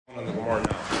Gemara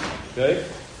now. Okay?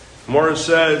 Gemara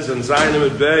says, and Zayinim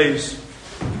at Beis,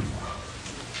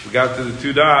 we got to the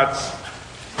two dots.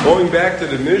 Going back to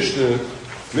the Mishnah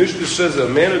says that a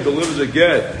man who delivers a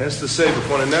get has to say,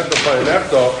 B'fanenefto,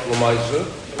 L'maisa.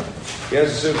 He has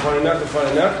to say,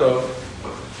 B'fanenefto,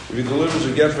 if he delivers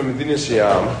a get from Medina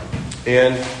Siyam.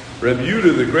 And Reb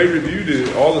Yehuda, the great Reb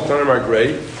Yehuda, all the time are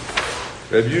great.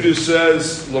 Reb Yehuda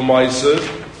says, L'maisa.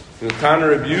 In the Tana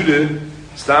Reb Yehuda,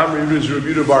 Stam Reb Yehuda is Reb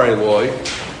Yehuda Bar Eloi.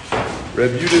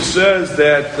 Reb Yehuda says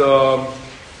that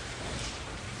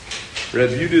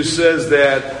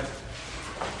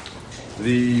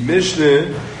the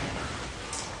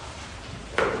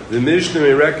Mishnah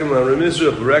may reckon on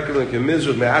Remizrah, reckon on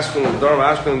Kemizrah, may Ashkelon and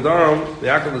Daram, the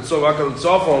Akal and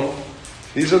Tzofon.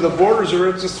 These are the borders of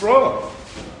Eretz Yisrael.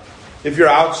 If you're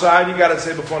outside, you got to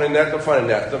say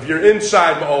B'fanenefto. If you're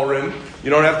inside Ma'orim, you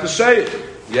don't have to say it.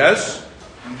 Yes?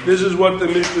 This is what the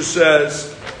Mishnah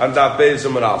says on Daf Beis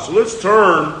Amud. So let's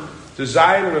turn to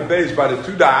Zion and Beis by the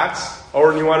two dots.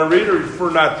 Or you want to read or you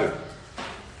prefer not to?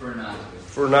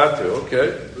 Prefer not to,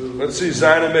 okay. Let's see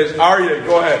Zion and Beis. Arya,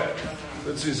 go ahead.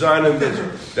 Let's see Zion and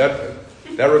Beis.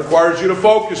 That requires you to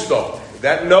focus though.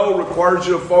 That no requires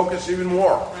you to focus even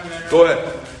more. Go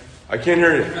ahead. I can't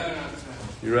hear you.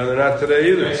 You'd rather not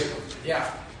today either. Yeah.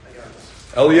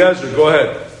 Eliezer, go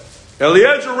ahead.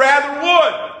 Eliezer rather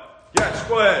would. Yes,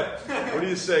 go ahead. What do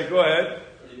you say? Go ahead.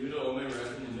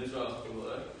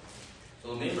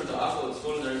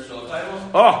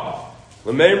 Oh,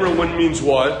 Lememra one means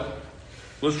what?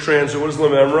 Let's translate. What is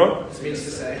Lememra? It means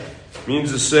to say.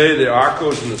 Means to say the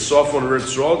Akko is in the soft one where it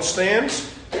stands.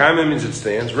 Kaima means it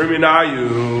stands.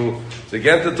 Riminayu. The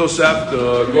Genta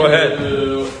Tosefta. Go ahead.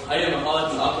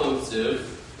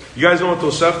 You guys know what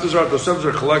Toseftas are? Toseftas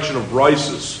are a collection of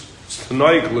brises. It's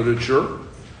Tanaic literature.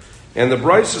 And the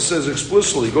Brisa says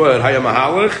explicitly, go ahead, Hayam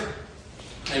Mahalach.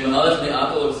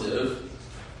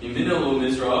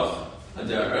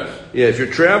 Yeah, if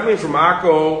you're traveling from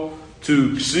Akko to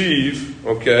Ksiv,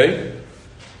 okay,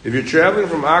 if you're traveling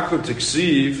from Akko to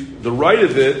Ksiv, the right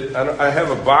of it, I have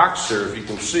a box here, if you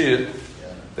can see it,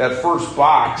 that first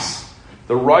box,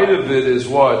 the right of it is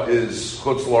what? Is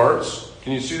Chutz La'aretz.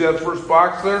 Can you see that first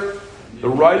box there? The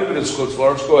right of it is Chutz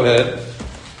La'aretz, go ahead.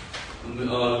 Do you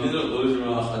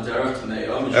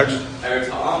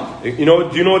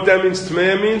know what that means?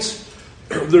 Tamei means?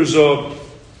 There's a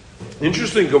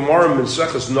interesting Gemara in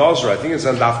Menseches Nazar, I think it's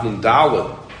on Daf Nun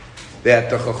Daled, that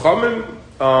the Chachamim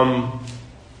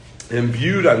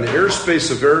imbued on the airspace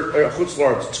of Chutz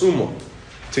La'aretz Tumah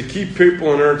to keep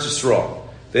people in Eretz Yisrael.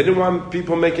 They didn't want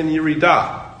people making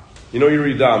Yeridah. You know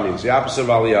Yeridah means, the opposite of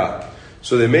Aliyah.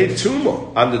 So they made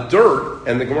Tumah on the dirt,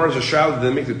 and the Gemara is a shout that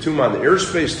they make the Tumah on the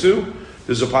airspace too.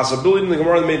 There's a possibility in the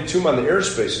Gemara they made Tumah on the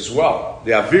airspace as well,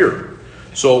 the Avir.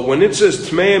 So when it says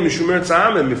Tmei Mishumer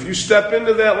Tzamim, if you step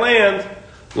into that land,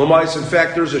 Lamais, in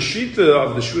fact, there's a Shita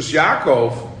of the Shus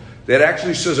Yaakov that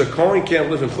actually says a Kohen can't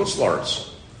live in Chutz La'aretz.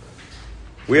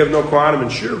 We have no Kohanim in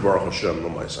Shiur, Baruch Hashem,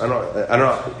 Lamais. I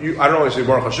don't always say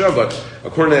Baruch Hashem, but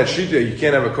according to that Shita, you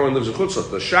can't have a Kohen lives in Chutz La'aretz.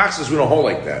 The Shach says we don't hold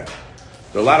like that.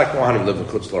 There are a lot of Kohanim live in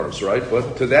Chutz La'aretz, right?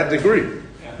 But to that degree.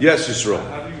 Yeah. Yes, Yisrael.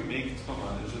 How do you make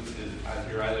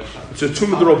Tumah? You're either it's a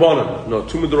Tumah D'Rabbanan. No,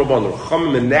 Tumah D'Rabbanan.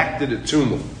 Chachamim enacted a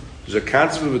Tumah. There's a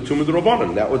concept of a Tumah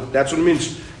D'Rabbanan. That's what it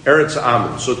means, Eretz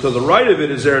Amin. So to the right of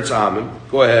it is Eretz Amin.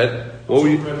 Go ahead.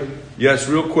 Yes,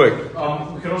 real quick. We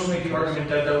could also make the argument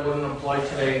that wouldn't apply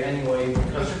today anyway,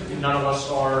 because none of us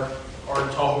are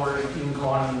Tahor in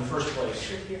Kohanim in the first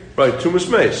place. Right, Tumas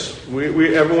Mace.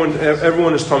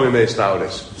 Everyone is Tommy Mace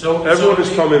nowadays. Everyone is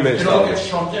Tommy Mace nowadays. It all gets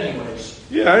trumped anyways.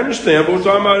 Yeah, I understand, but we're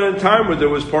talking about in a time where there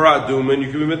was Parat Duma and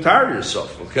you could be retire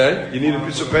yourself, okay? You need a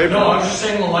piece of paper? No, I'm just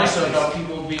saying Lamisa about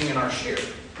people being in our Shiur.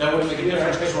 That wouldn't make a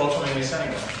difference because we're all Tommy Mace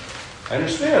anyway. I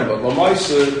understand, but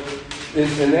Lamisa,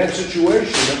 in that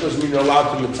situation, that doesn't mean you're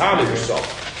allowed to matami yourself.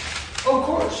 Oh, of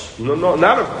course. No,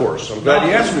 not of course. I'm glad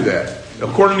you asked me that.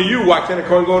 According to you, why can't a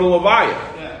Kohen go to Levaya?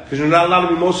 Because you're not allowed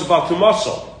to be Mosef al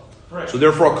Tumasal. Right. So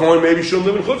therefore, a Kohen maybe shouldn't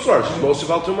live in Chutz La'aretz. He's Mosef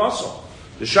al Tumasal.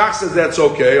 The Shach says that's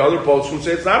okay. Other posts would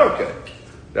say it's not okay.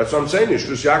 That's what I'm saying.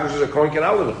 Shus Yaakov says a Kohen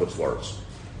cannot live in Chutz La'aretz.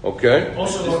 Okay?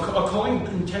 Also, a Kohen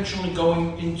intentionally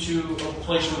going into a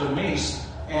place with a mace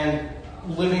and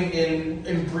living in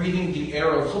and breathing the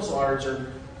air of Chutz La'aretz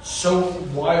are so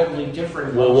wildly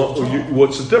different. Well,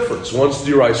 what's the difference? One's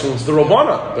the Rice, one's the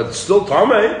Rabbana. But still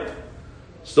Tameh.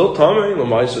 Still Tameh.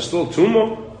 Lamaisa, still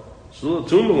Tumah. Still a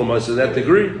Tumah, Lamaisa, to that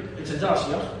degree. It's a dust,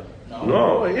 yeah?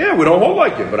 No, yeah, we don't hold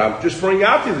like it, but I'm just bringing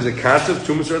out to you, there's a concept,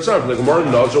 Tumas Eretz. The Gemara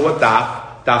knows what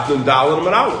Daf Nun Daled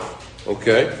and Aleph.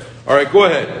 Okay? Alright, go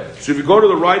ahead. So if you go to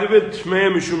the right of it,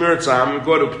 Tmei Mishum Eretz,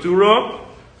 go to Ptura,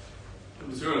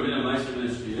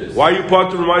 Why are you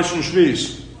potter in Meiser and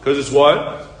Shvis? Because it's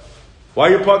what? Why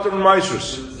are you potter in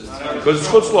Meisers? Because it's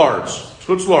chutzlards. It's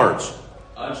chutzlards.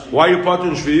 Why are you potter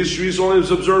in Shvis? Shvis only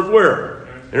is observed where?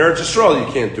 In Eretz Yisrael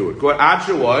you can't do it. Go ahead.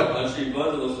 Acha what?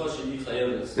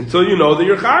 Until you know that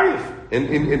you're chayiv.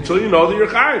 Until you know that you're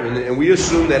chayiv. And we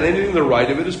assume that anything the right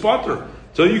of it is potter.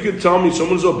 Until you can tell me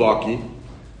someone's a baki,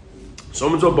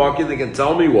 they can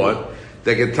tell me what?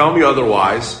 They can tell me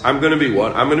otherwise. I'm going to be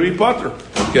what? I'm going to be potter.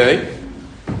 Okay?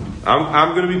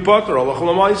 I'm going to be potter. Allah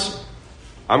l'maisa.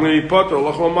 I'm going to be potter.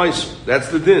 Allah l'maisa. That's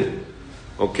the din.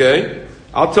 Okay?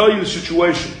 I'll tell you the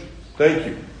situation. Thank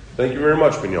you. Thank you very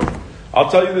much, Binyamin. I'll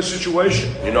tell you the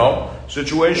situation.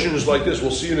 Situation is like this.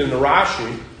 We'll see it in the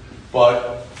Rashi.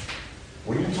 But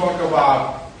when you talk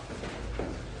about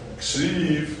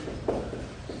Ksiv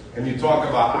and you talk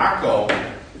about Akko,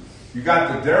 you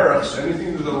got the derechs.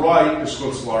 Anything to the right is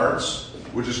chutzlards,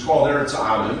 which is called Eretz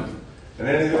Amin, and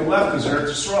anything to the left is Eretz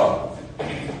Yisrael.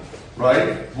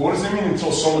 Right? But what does it mean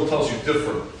until someone tells you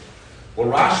different? What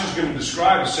Rashi is going to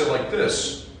describe is say like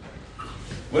this.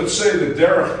 Let's say the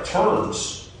derech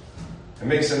turns and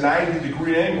makes a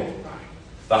 90-degree angle.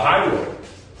 The highway.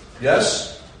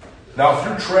 Yes? Now, if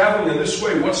you're traveling in this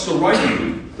way, what's the right of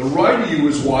you? The right of you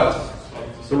is what?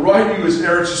 The right of you is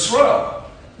Eretz Yisrael.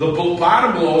 The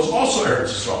bottom below is also Eretz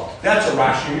Yisrael. That's what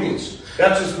Rashi means.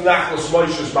 That's just the Nachlas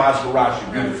Moshe's Masber Rashi.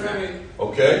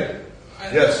 Okay?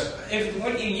 Yes? If it's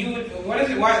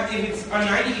a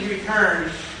 90-degree turn,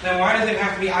 then why does it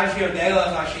have to be Ashi of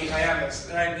Delas, Ashi Hayabas?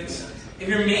 Right? If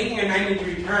you're making a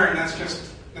 90-degree turn, that's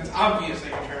obvious that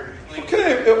you're turning.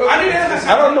 Okay,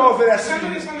 I don't know if it has to be.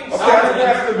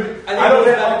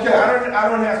 I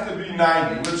don't have to be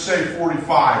 90. Let's say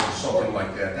 45 or something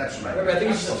like that. That's right. I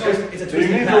think it's a so you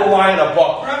need to rely on a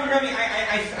buck.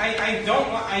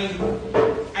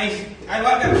 I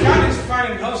love that John is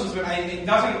finding houses, but it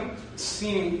doesn't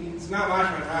seem. It's not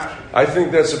Rashi. I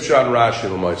think that's a Pshat and Rashi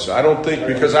L'maisa. I don't think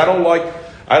because I don't like.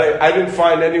 I didn't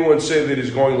find anyone say that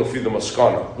he's going to feed the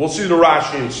maskana. We'll see the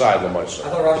Rashi inside L'maisa. I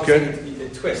thought Rashi was going to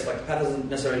twist. Like the path doesn't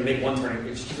necessarily make one turn;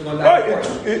 it just keeps going back and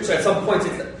forth. So at some point,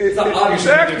 it's not obvious.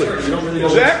 Exactly. You don't really know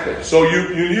exactly. So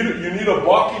you need a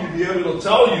bucky to be able to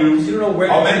tell you. You don't know where.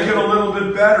 I'll make it a little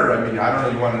bit better. I mean, I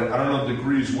don't know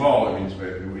degrees well. I mean,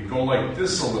 we go like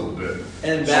this a little bit.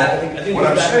 And that, I think what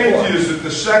I'm saying to you is that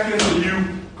the second that you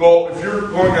go, if you're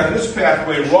going on this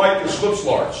pathway, right is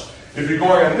chutzlards. If you're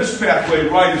going on this pathway,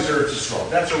 right is Eretz Yisrael.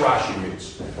 That's what Rashi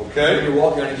means. Okay? When you're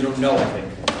walking on it, you don't know, I think.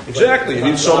 Exactly. You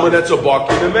need someone that's a buck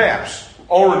in the maps.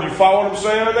 Oren, you follow what I'm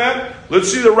saying on that? Let's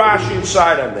see the Rashi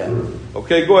inside on that.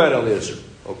 Okay, go ahead, Eliezer.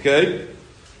 Okay?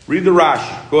 Read the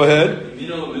Rashi. Go ahead.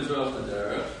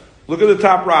 Look at the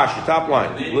top Rashi, top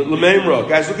line. L'meimra.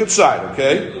 Guys, look inside,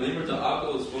 okay?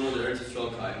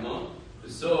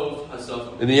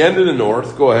 In the end of the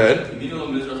north, go ahead.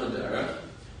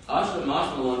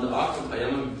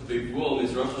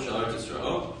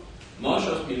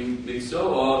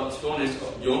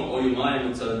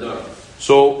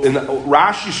 So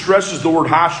Rashi stresses the word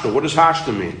hashta. What does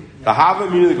hashta mean? The hava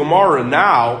meaning the Gemara.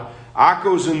 Now,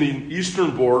 Akko's in the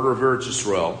eastern border of Eretz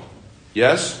Yisrael.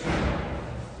 Yes?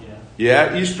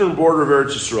 Yeah, eastern border of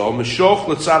Eretz Yisrael. Meshoch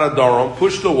l'tzad hadarom.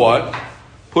 Push to what?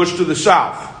 Push to the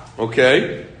south.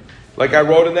 Okay? Like I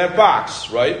wrote in that box,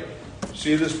 right?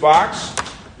 See this box?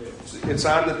 It's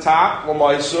on the top,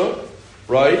 Lamaisa,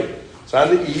 right? It's on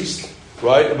the east,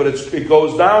 right? But it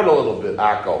goes down a little bit,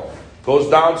 Akko. Goes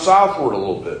down southward a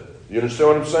little bit. You understand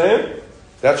what I'm saying?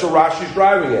 That's what Rashi's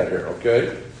driving at here,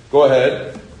 okay? Go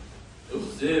ahead. And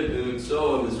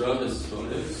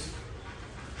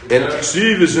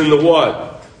Ksiv is in the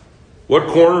what? What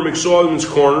corner? Miksoim's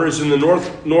corner is in the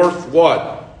north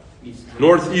what?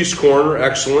 Northeast corner,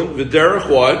 excellent. V'derech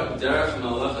what?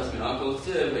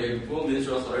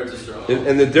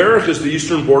 And the derech is the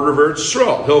eastern border of Eretz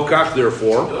Yisrael. Hilkach,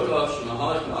 therefore.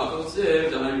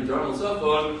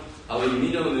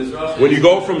 When you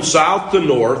go from south to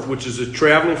north, which is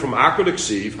traveling from Akko to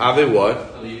Ksiv, have what?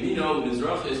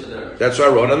 That's what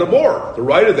I wrote on the board. The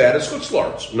right of that is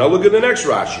chutzlards. Now look at the next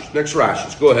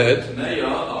Rashi. Go ahead.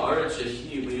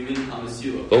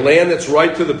 The land that's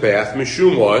right to the path,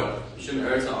 Mishum what?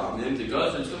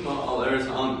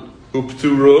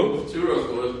 Upturu.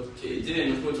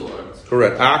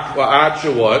 Correct.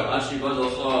 Acha what?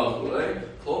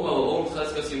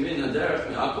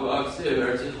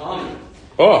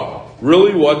 Oh,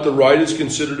 really what? The right is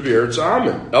considered to be Eretz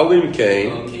Amin. Elim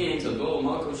Cain.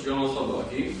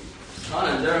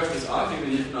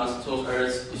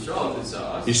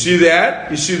 You see that?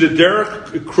 You see the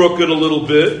derech crooked a little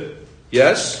bit?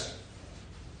 Yes?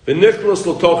 V'nichlas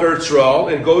l'toch Eretz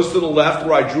Yisrael, and goes to the left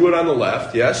where I drew it on the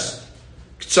left, yes.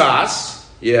 Ktsas,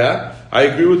 yeah. I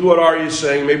agree with what Ari is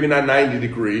saying, maybe not 90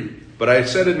 degree, but I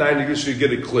said it 90 degrees so you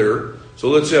get it clear. So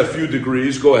let's say a few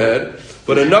degrees, go ahead.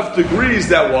 But enough degrees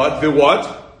that what? The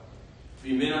what?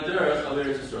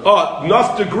 Oh,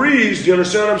 enough degrees, do you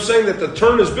understand what I'm saying? That the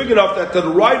turn is big enough that to the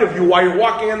right of you while you're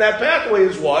walking on that pathway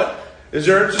is what? Is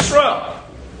Eretz Yisrael.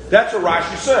 That's what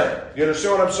Rashi's saying. You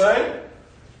understand what I'm saying?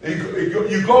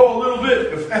 You go a little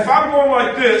bit. If I'm going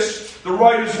like this, the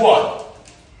right is what?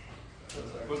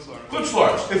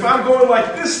 Chutzlarts. If I'm going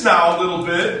like this now a little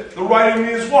bit, the right of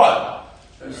me is what?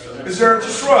 Is Eretz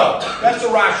Yisrael. That's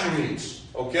what Rashi means.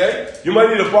 Okay? You might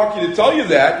need a bucky to tell you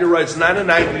that. You're right, it's not a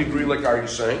 90 degree like are you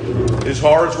saying. His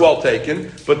har is well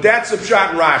taken. But that's the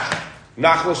pshat in Rashi.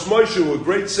 Nachlas Moshe, a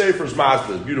great sefer's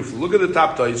Mazda. Beautiful. Look at the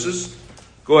top taisis.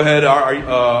 Go ahead,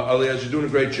 Elias, you're doing a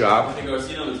great job. Go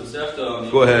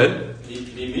ahead.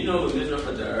 Get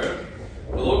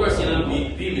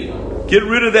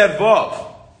rid of that vav.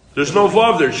 There's no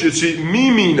vav there. It should say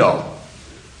mimino.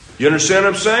 You understand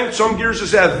what I'm saying? Some gears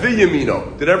just have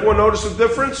viyamino. Did everyone notice the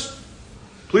difference?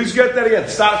 Please get that again.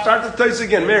 Start the tais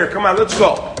again. Mayor, come on, let's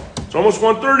go. It's almost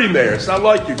 1:30, Mayor. It's not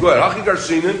like you. Go ahead. Hachi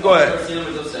Garsinin, go ahead.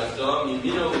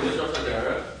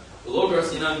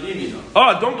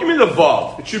 Oh, don't give me the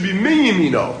vav. It should be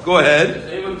miyamino. Go ahead.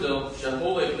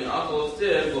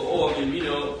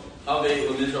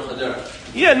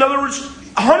 Yeah, in other words,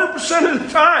 100% of the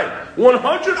time.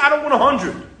 100 out of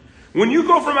 100. When you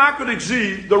go from Akkad to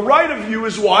Z, the right of you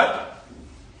is what?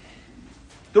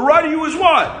 The right of you is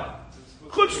what?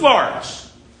 Chutzlarts.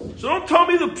 So don't tell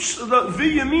me the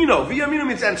v'yamino. V'yamino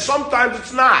means, and sometimes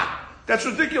it's not. That's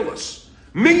ridiculous.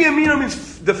 Miyamino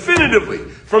means definitively.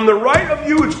 From the right of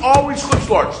you, it's always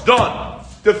chutzlarts. Done.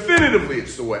 Definitively,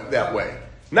 it's that way.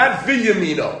 Not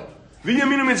v'yamino.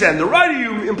 V'yamino means, and the right of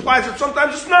you implies that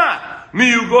sometimes it's not.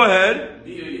 Miyu, go ahead.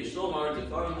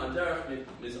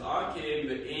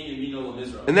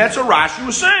 And that's what Rashi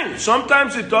was saying.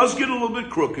 Sometimes it does get a little bit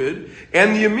crooked,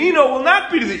 and the Yamino will not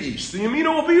be to the east. The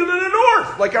Yamino will be to the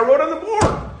north, like I wrote on the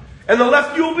board. And the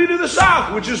left you will be to the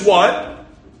south, which is what?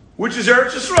 Which is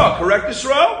Eretz Yisrael, correct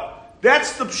Yisrael?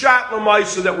 That's the Pshat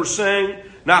Lamaisa that we're saying.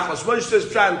 Nachlas Moshe says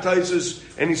Pshat and Taisus,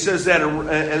 and he says that, and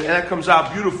that comes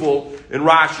out beautiful in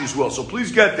Rashi as well. So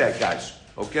please get that, guys.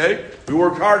 Okay? We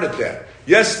worked hard at that.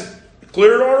 Yes,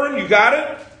 clear, Oren? You got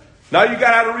it? Now you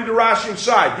got how to read the Rashi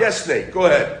inside. Yes, Nate, go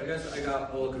ahead. I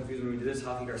got a little confused when we did this,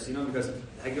 Hafi Garcino, because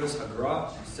Hagos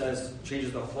Hagra says,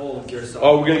 changes the whole of your self.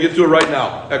 Oh, we're going to get to it right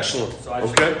now. Excellent. So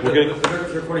okay?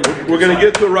 We're going to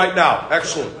get to it right now.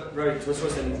 Excellent. Right, so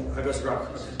what's in Hagos Hagra?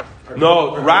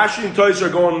 No, Rashi and Tais are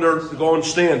going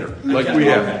standard, like we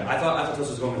have. Okay. I thought Tais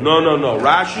was going. No.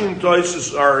 Rashi and Tais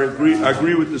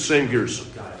agree with the same gears.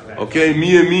 Okay,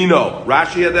 Miyamino.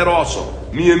 Rashi had that also.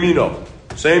 Miyamino.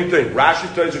 Same thing. Rashi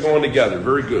and Tais are going together.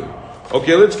 Very good.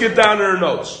 Okay, let's get down to our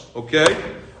notes. Okay?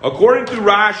 According to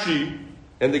Rashi,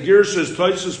 and the gear says,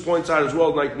 Tais points out as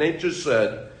well, like Nate just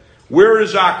said, where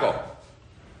is Akko?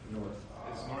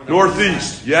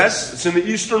 Northeast. Yes? It's in the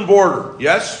eastern border.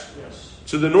 Yes?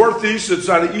 To the northeast, it's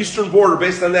on the eastern border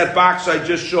based on that box I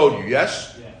just showed you,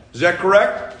 yes? Yeah. Is that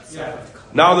correct? Yeah.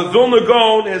 Now the Vilna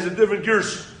Gaon has a different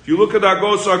gears. If you look at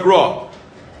Agos Agra,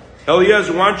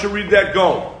 Eliezer, why don't you read that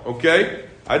Gaon, okay?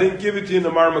 I didn't give it to you in the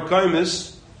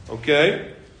Marmakaimis,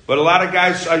 okay? But a lot of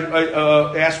guys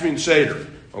asked me in Seder,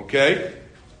 okay?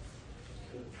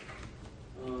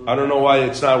 I don't know why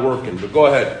it's not working, but go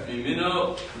ahead.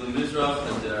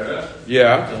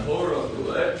 Yeah.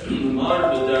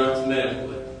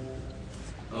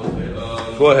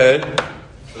 Go ahead.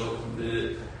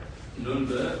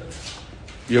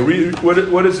 Yeah, read,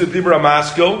 what is the Dibra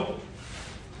Maskil?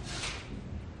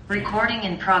 Recording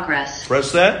in progress.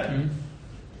 Press that. Mm-hmm.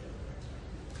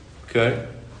 Okay.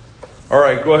 All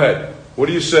right, go ahead. What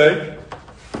do you say?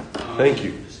 Thank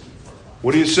you.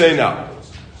 What do you say now?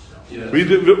 Yeah. Read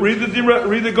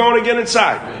the going again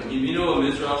inside.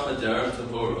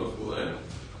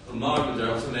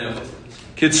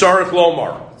 Kitzarech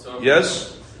Lomar.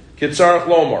 Yes? Kitzarech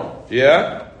Lomar.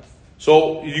 Yeah?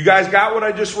 So, you guys got what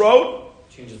I just wrote?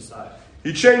 Change inside.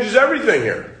 He changes everything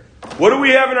here. What do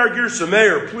we have in our Girsa?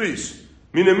 Meir, please.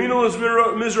 Minamino is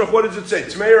Mizrach. What does it say?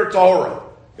 Tmeir Tahora.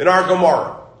 In our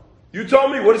Gemara. You tell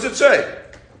me, what does it say?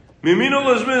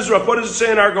 Mimino is Mizrach. What does it say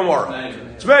in our Gemara?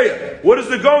 Tmeir. What does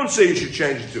the Gon say you should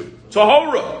change it to?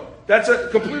 Tahora. That's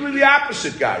completely the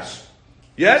opposite, guys.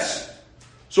 Yes?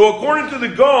 So according to the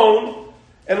Gon,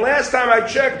 and last time I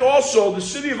checked also, the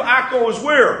city of Akko is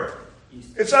where?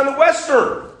 It's on the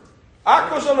western.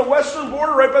 Akko's on the western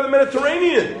border right by the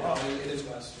Mediterranean. Oh, it is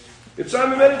western. It's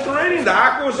on the Mediterranean. The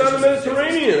Akko is on the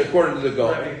Mediterranean, according to the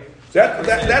Gaon.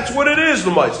 That's what it is, the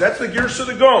mice. That's the Girsa of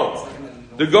the Gaon.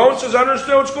 The Gaon says, I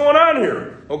understand what's going on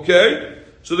here. Okay?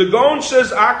 So the Gaon says,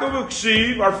 Akko and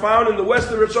Ksiv are found in the west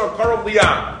of Eretz Karov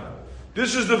Liam.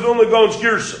 This is the Vilna Gaon's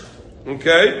Girsa.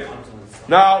 Okay?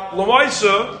 Now,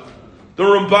 Lamaisa, the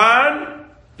Ramban,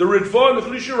 the Ritva, and the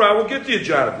Chiddushei Ran, we'll get to you,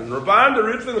 Jonathan. The Ramban, the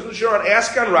Ritva, and the Chiddushei Ran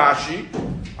ask on Rashi.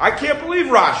 I can't believe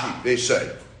Rashi, they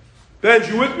say. Ben,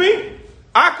 you with me?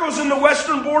 Akko's in the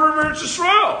western border of Eretz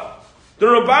Yisrael. The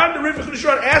Ramban, the Ritva, and the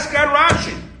Chiddushei Ran ask on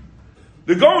Rashi.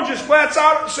 The Gaon just flats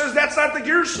out says that's not the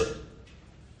Girsa.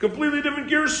 Completely different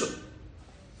Girsa.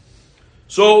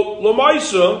 So,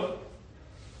 Lamaisa,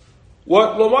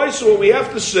 what we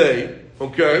have to say,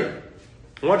 okay,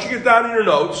 I want you to get down in your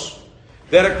notes,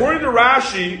 that according to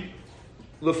Rashi,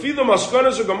 Lefila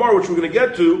Maskanas of Gemara, which we're going to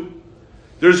get to,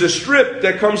 there's a strip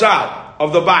that comes out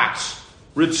of the box.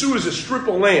 Ritzu is a strip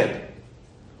of land.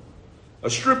 A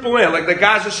strip of land. Like the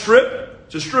Gaza Strip,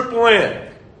 it's a strip of land.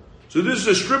 So this is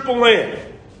a strip of land.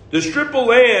 The strip of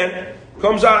land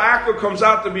comes out, Akko comes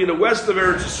out to be in the west of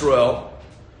Eretz Yisrael,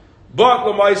 but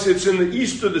the Maisa, it's in the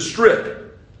east of the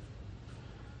strip.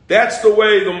 That's the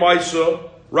way the Maisa,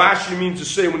 Rashi means to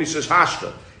say when he says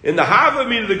Hashta. In the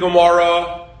Havamid of the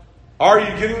Gemara, are you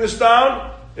getting this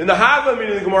down? In the Havamid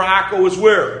of the Gemara, Akko is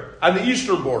where? On the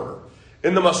eastern border.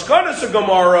 In the Maskanas of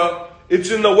Gemara, it's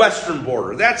in the western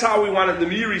border. That's how we want it. The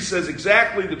Meiri says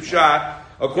exactly the Pshat.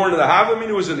 According to the Havamid,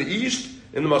 it was in the east.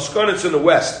 In the Maskanas, it's in the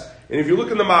west. And if you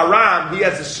look in the Maram, he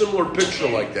has a similar picture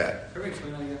like that.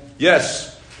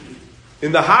 Yes.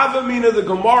 In the Havamid of the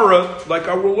Gemara, like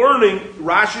we're learning,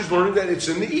 Rashi's learning that it's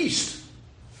in the east.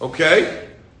 Okay?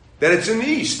 That it's in the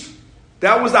east.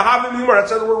 That was the Havamid Gemara.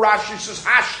 That's the word Rashi says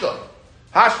Hashta.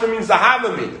 Hashta means the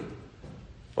Havamid.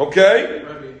 Okay?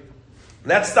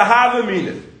 That's the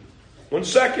Havamid. 1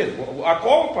 second. I'll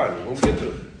call upon you. We'll get to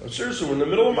it. Seriously, we're in the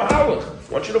middle of Mahalach.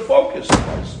 I want you to focus.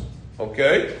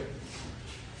 Okay?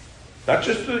 Not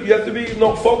just, you have to be,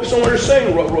 focus on what you're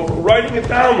saying. Writing it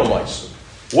down, the mice.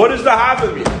 What is the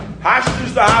Havamid? Hashta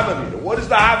is the Havamid. What is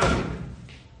the Havamid?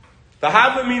 The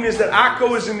Havamid is that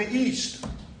Akko is in the east.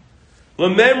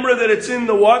 Remember that it's in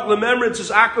the what? Remember it says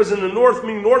Akko is in the north,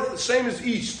 meaning north the same as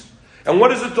east. And what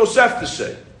does the Tosefta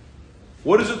say?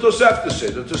 What does the Tosefta say?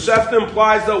 The Tosefta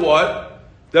implies that what?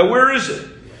 That where is it?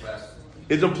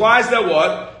 It implies that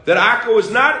what? That Akko is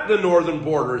not the northern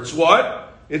border. It's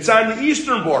what? It's on the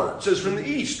eastern border. It says from the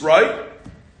east, right?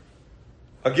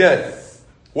 Again,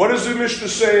 what does the Mishnah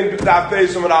say in Daf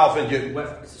Beis and Aleph and Gittin?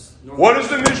 What does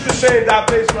the Mishnah say in Daf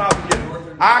Beis and Aleph and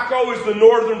Gittin? Akko is the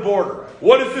northern border.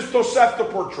 What does this Tosefta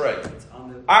portray?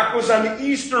 Akko is on the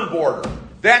eastern border.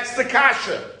 That's the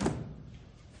Kasha.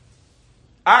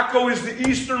 Akko is the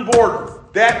eastern border.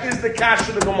 That is the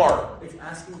Kasha of the Gemara.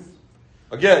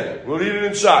 Again, we'll read it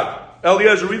inside.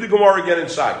 Eliezer, read the Gemara again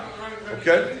inside.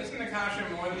 Okay? Isn't the Kasha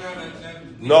more than that?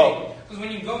 No. Because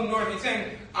when you go north, it's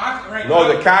saying Akko, right?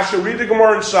 No, the Kasha, read the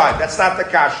Gemara inside. That's not the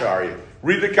Kasha, are you?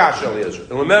 Read the Kasha, Eliezer.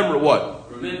 And remember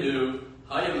what?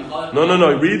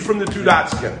 No. Read from the 2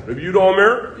 dots again. Rabbi Yehuda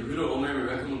Omer?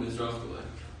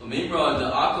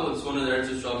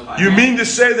 You mean to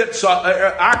say that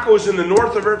Akko is in the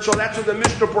north of Eretz? So that's what the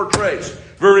Mishnah portrays.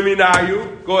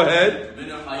 Veriminayu. Go ahead.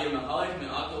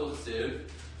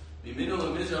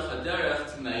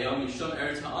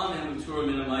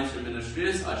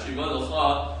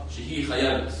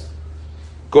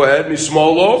 Go ahead,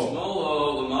 Mismolo.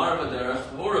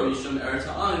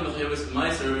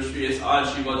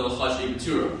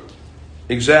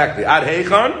 Exactly. Ad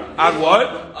Heichan? Ad what?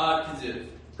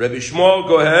 Rabbi Shmuel,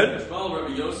 go ahead.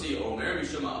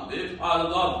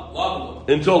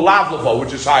 Until Lavlava,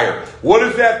 which is higher. What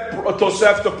does that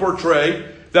Tosefta portray?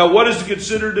 That what is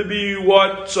considered to be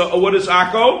what is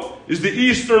Akko? Is the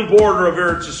eastern border of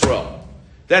Eretz Yisrael.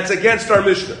 That's against our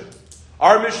Mishnah.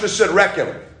 Our Mishnah said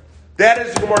reckon. That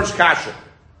is the Gemara's Kasha.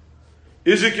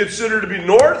 Is it considered to be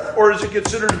north or is it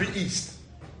considered to be east?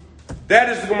 That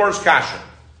is the Gemara's Kasha.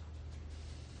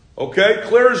 Okay?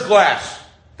 Clear as glass.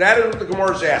 That is what the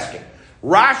Gemara is asking.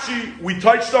 Rashi, we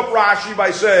touched up Rashi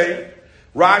by saying,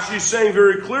 Rashi is saying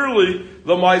very clearly,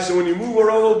 the Maisa, when you move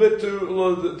around a little bit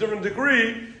to a different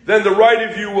degree, then the right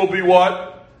of you will be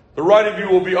what? The right of you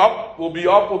will be up, will be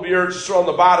Eretz Yisrael, and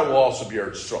the bottom will also be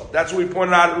Eretz Yisrael. That's what we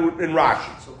pointed out in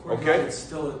Rashi. So according to Rashi, it's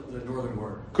still the northern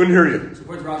border. Couldn't hear you. So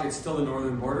according to Rashi, it's still the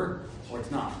northern border, or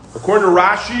it's not? According to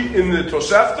Rashi, in the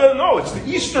Tosefta, no, it's the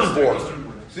eastern border.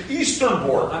 It's the eastern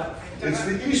border. It's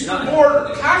the eastern border.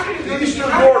 The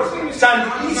eastern border. It's on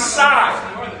the east side.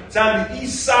 It's on the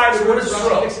east side of Eretz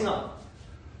Yisrael.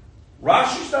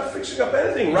 Rashi's not fixing up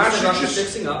anything. Rashi's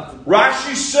fixing up.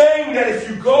 Rashi's saying that if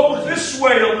you go this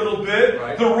way a little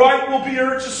bit, the right will be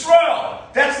Eretz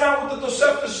Yisrael. That's not what the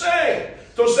Tosefta is saying.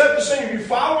 Tosefta is saying if you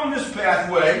follow in this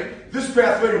pathway,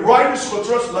 right is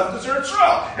Chutzros, left is Eretz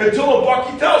Yisrael. Until a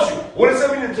Baki tells you. What does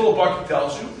that mean until a Baki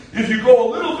tells you? If you go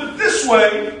a little bit this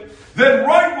way, then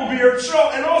right will be Eretz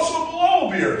Yisrael, and also below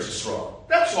will be Eretz Yisrael.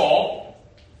 That's all.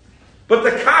 But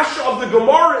the kasha of the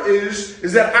Gemara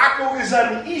is that Akko is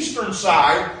on the eastern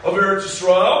side of Eretz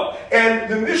Yisrael, and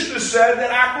the Mishnah said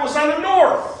that Akko is on the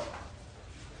north.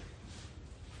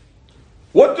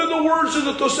 What do the words of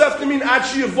the Tosefta mean?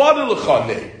 Achi Yavada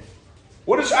L'chane.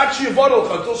 What is Achi Yavada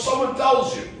L'chane? Until someone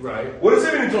tells you. Right. What does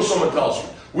it mean until someone tells you?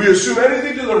 We assume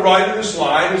anything to the right of this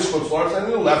line is Chutzlars, and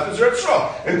to the left is Eretz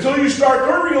Yisrael. Until you start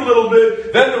curving a little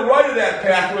bit, then the right of that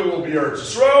pathway will be Eretz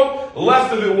Yisrael, the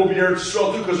left of it will be Eretz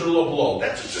Yisrael too, because they're a little below.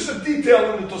 That's just a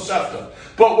detail in the Tosefta.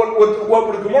 But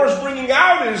what the Gemara is bringing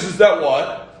out is that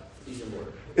what? Eastern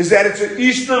border. Is that it's an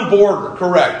eastern border,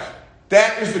 correct.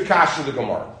 That is the kasha of the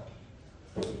Gemara.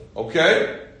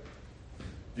 Okay?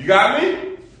 You got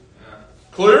me?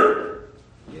 Clear?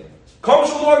 Yeah. Comes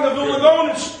along the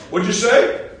Vilna-Gaonitz. What'd you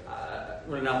say?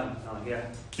 Nothing. Yeah.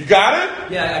 You got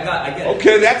it? Yeah, I get it.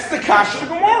 Okay, that's the kasha of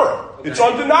the Gemara. Okay. It's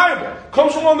undeniable.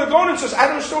 Comes along the Gaon and says, I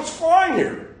don't understand what's flying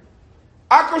here.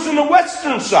 Akko's in the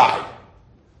western side.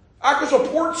 Akko's a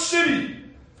port city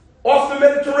off the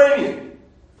Mediterranean.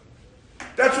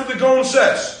 That's what the Gaon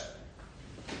says.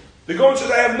 The Gaon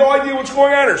says, I have no idea what's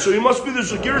going on here. So you must be,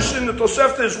 there's a Gershon, the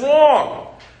Tosefta is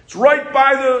wrong. It's right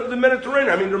by the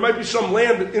Mediterranean. I mean, there might be some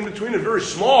land in between it, very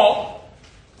small.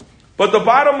 But the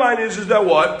bottom line is that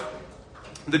what?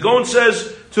 The Gaon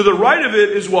says, to the right of it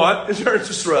is what? Is Eretz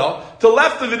Yisrael. To the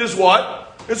left of it is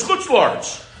what? It's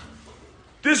Chutzlars.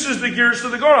 This is the Gershon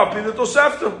of the Gaon, I'll be the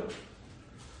Tosefta.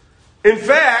 In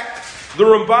fact, the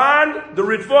Ramban, the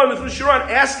Ritva, and the Shiur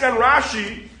ask on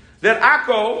Rashi that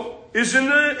Akko is in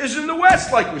the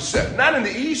west, like we said, not in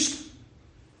the east.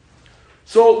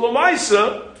 So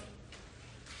Lamaisa,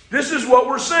 this is what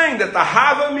we're saying, that the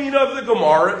Havamina of the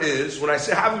Gemara is, when I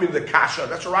say Havamina, the Kasha,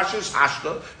 that's what Rashi is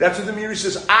Hashta, that's what the Miri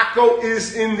says, Akko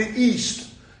is in the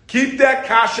east. Keep that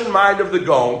Kasha in mind of the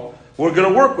Gaon. We're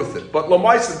going to work with it. But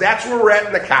Lamaisa, that's where we're at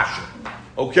in the Kasha.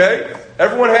 Okay?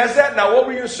 Everyone has that? Now what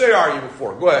were you going to say, are you,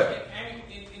 before? Go ahead.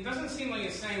 It doesn't seem like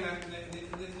it's saying that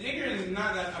the Digger is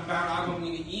not that about Akko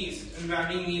being the east, about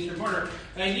being the eastern border.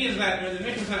 The idea is that the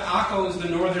Mishnah said Akko is the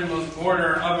northernmost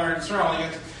border of Eretz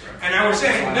Yisrael. And now we're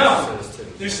saying, no,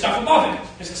 there's stuff above it.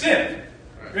 There's Ksiv.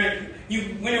 Right?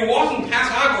 When you're walking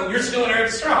past Akko, you're still in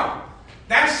Eretz Yisrael.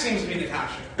 That seems to be the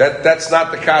kasha. That's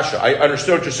not the kasha. I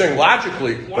understand what you're saying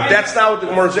logically, but that's not what the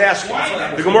Gemara is asking.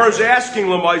 The Gemara is asking,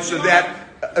 Lamaisa, that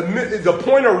the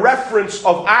point of reference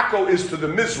of Akko is to the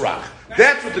Mizrach.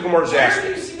 That's what the Gemara is asking.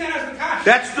 Where do you see that as the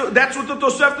kasha? That's what the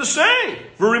Tosefta is saying.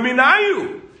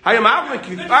 V'riminayu. Hayam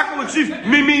Akko l'ksiv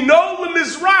mimino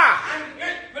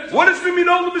l'Mizrach. What does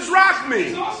mimino l'Mizrach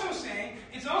mean?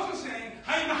 It's also saying,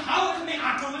 Hayam Halach me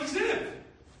Akko l'ksiv.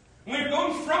 When you're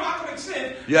going from Akko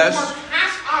l'ksiv, yes, you are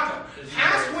past Akko.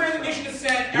 Past where the Mishnah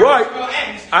said right.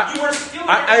 ends, you are still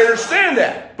I understand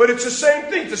that, but it's the same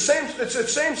thing. It's the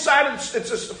same side.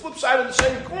 It's a flip side of the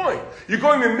same coin. You're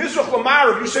going to Mizrach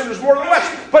Lamarav. You're saying there's more to the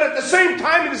west, but at the same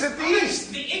time, it is at the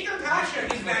east. The Iker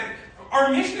Kasha is that our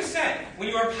Mishnah said when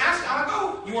you are past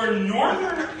Akko, you are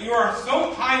northern. You are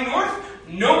so high north.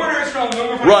 Nowhere in Israel,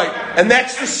 nowhere. Right, and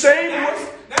that's the same.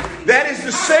 That is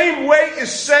the same way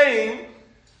as saying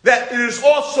that it is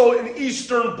also an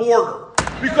eastern border.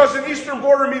 Because an eastern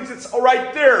border means it's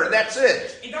right there. That's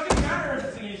it. It doesn't matter if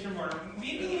it's an eastern border.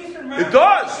 Maybe the eastern border. It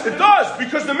does.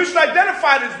 Because the Mishnah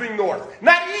identified it as being north,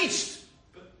 not east.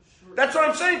 That's what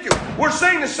I'm saying to you. We're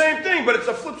saying the same thing, but it's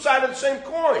a flip side of the same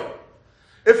coin.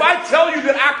 If I tell you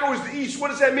that Akko is the east, what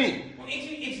does that mean? Well,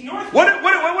 it's north.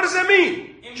 What does that mean?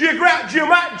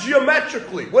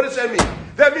 Geometrically, what does that mean?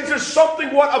 That means there's something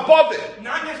above it.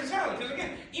 Not necessarily, because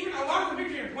again, even a lot of the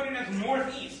pictures are pointing as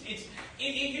northeast.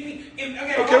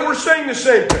 Okay, we're saying the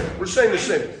same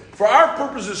thing. For our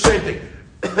purpose, the same thing.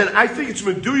 And I think it's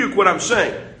meduyuk what I'm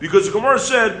saying. Because the Gemara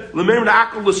said, L'meim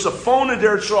da'akol l'safona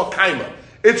d'Eretz Yisrael kaima.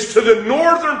 It's to the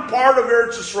northern part of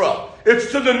Eretz Yisrael.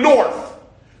 It's to the north.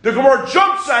 The Gemara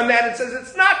jumps on that and says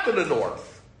it's not to the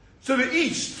north. It's to the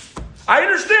east. I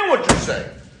understand what you're saying.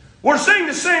 We're saying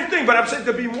the same thing, but I'm saying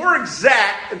to be more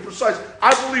exact and precise,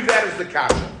 I believe that is the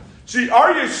kasha. See,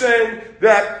 are you saying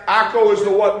that Akko is the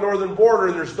northern border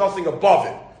and there's nothing above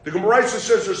it? The Gemara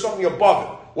says there's something above it.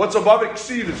 What's above it?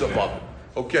 Ksiv is above it.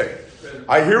 Okay.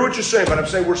 I hear what you're saying, but I'm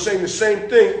saying we're saying the same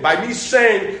thing. By me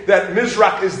saying that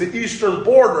Mizrach is the eastern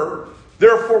border,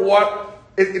 therefore what?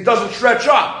 it doesn't stretch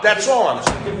up. That's all I'm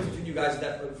saying. The difference between you guys is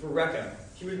that for Rechem,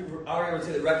 Ari would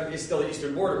say that Rechem is still the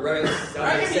eastern border. Rechem is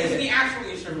the actual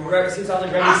eastern border. Rechem seems like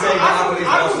Rechem is saying Akko is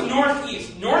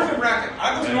northeast, north of Rechem.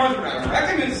 Akko is north of Rechem.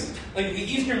 Rechem is like the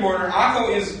eastern border.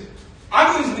 Akko is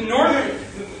the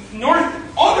north.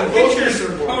 All the pictures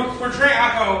portray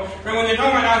Akko, but when they're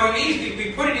talking about Akko in the east,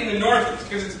 they put it in the northeast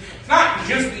because it's not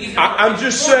just the eastern border. I'm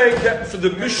just saying that for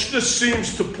the Mishnah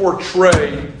seems to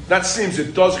portray, not seems,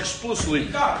 it does explicitly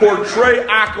portray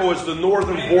Akko as the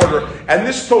northern border, and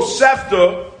this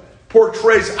Tosefta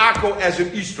portrays Akko as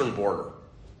an eastern border.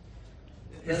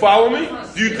 You follow me?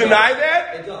 Do you deny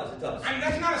that? It does. I mean,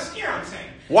 that's not a steer, I'm saying.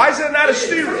 Why is that not a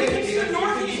steer? It's the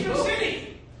northeastern city.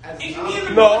 It can be in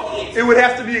the No, northeast. it would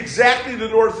have to be exactly the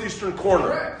northeastern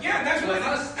corner. Yeah, that's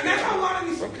how a lot of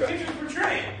these pictures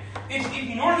portray. It's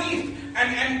northeast,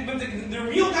 but the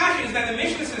real passion is that the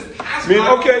Mishnah says past.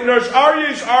 Notice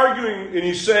Aryeh is arguing, and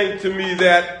he's saying to me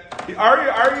that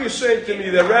Aryeh is saying to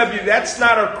me that Rabbi, that's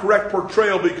not a correct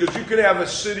portrayal because you can have a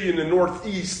city in the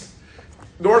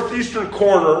northeastern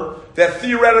corner that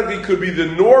theoretically could be the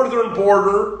northern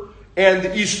border and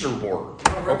the eastern border.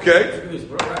 Okay?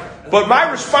 But my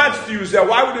response to you is that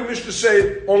why would the Mishnah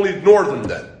say only northern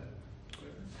then?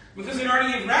 Because it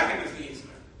already is Rechem as the eastern.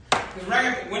 Because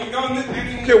Rechem, when you go in this,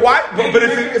 okay, why? But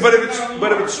if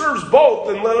it serves both,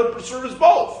 then let it serve as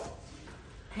both.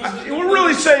 We're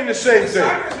really saying the same thing. The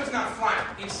side of Israel not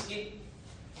flat.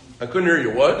 I couldn't hear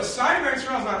you. What? The side of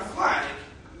Israel is not flat.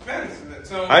 It depends.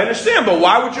 So I understand, but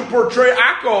why would you portray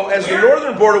Akko as the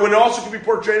northern border when it also can be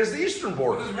portrayed as the eastern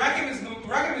border? Because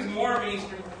Rechem is more of an eastern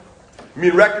border. You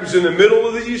mean Rechem's in the middle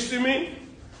of the east, you mean?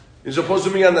 As opposed to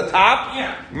being on the top?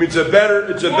 Yeah. I mean, You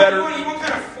want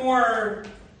kind of four.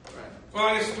 Well,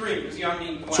 I guess three.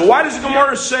 Because so why does the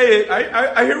Gemara say it?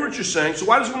 I hear what you're saying. So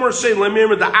why does the Gemara say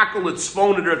Lemir the Akko it's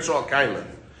phone it's all kind of?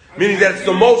 Meaning that it's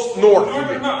the most north.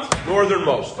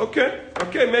 Northernmost.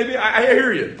 Okay, maybe I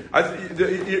hear you.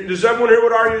 Does everyone hear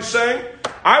what Aryeh is saying?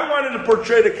 I wanted to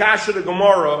portray the Kasha the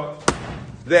Gemara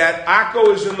that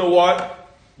Akko is in the what?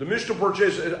 The Mishnah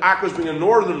portrays Akko as being a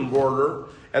northern border,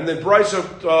 and then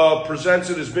Brisa presents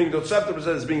it as being, the Tosefta presents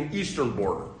it as being eastern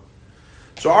border.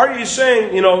 So Aryeh is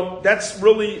saying, that's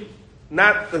really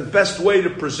not the best way to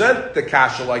present the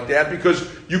Kasha like that, because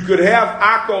you could have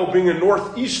Akko being a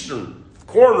northeastern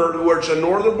corner where it's a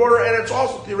northern border, and it's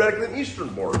also theoretically an eastern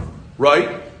border,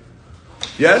 right?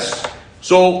 Yes?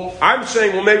 So I'm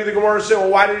saying, well, maybe the Gemara is saying,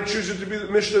 well, why did it choose it to be the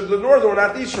Mishnah the northern one,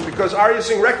 not the eastern? Because Aryeh is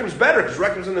saying Rechem's better, because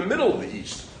Rechem's in the middle of the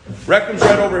east. Rechem's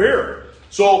right over here.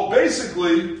 So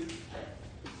basically,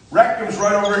 Rechem's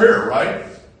right over here, right?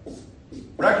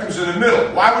 Rechem's in the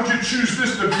middle. Why would you choose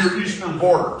this to be your eastern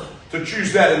border? To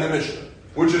choose that in the Mishnah,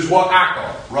 which is what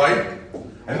Akko, right?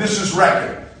 And this is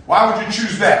Rechem. Why would you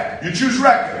choose that? You choose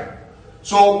Rechem.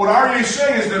 So what Aryeh is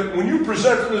saying is that when you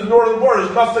present the northern border,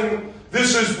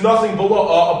 this is nothing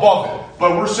below, above it.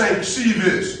 But we're saying Ksiv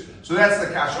is. So that's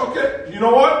the Kasha. Okay, you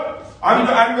know what? I'm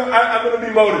going to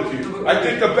be moted to you. I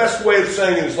think the best way of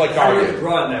saying it is like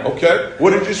Aryeh. Okay, what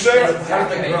did you say?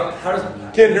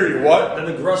 Can't hear you. What? Then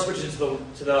the Gra switches to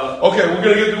the. Okay,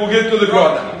 we'll get to the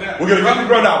Gra now. We're going to get to the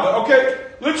Gra now. But okay,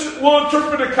 we'll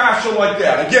interpret the Kasha like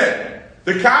that again.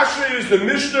 The Kasha is the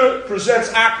Mishnah presents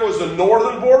Akko as the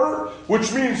northern border,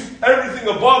 which means everything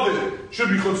above it should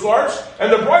be Chutz La'aretz.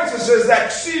 And the Brisa says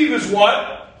that Ksiv is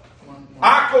what?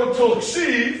 Akko till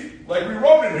Ksiv, like we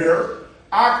wrote it here.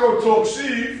 Akko till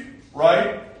Ksiv,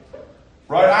 right?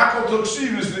 Akko till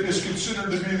Ksiv is considered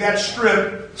to be that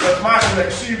strip. So that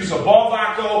Ksiv is above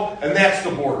Akko, and that's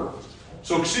the border.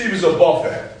 So Ksiv is above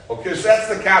that. Okay, so that's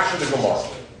the Kasha of the Gemara.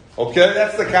 Okay,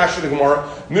 that's the Kasha of the Gemara.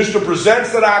 Mishnah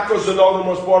presents that Akko is the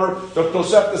northernmost border. The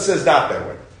Tosefta says not that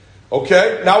way.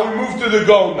 Okay, now we move to the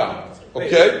Gon now.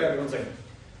 Okay? Wait, 1 second.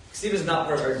 Ksiv is not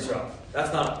part of Eretz Yisrael.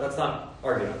 That's not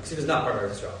argument. Ksiv is not part of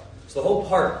Eretz Yisrael. So the whole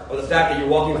part of the fact that you're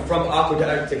walking from Akko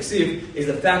to Ksiv is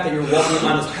the fact that you're walking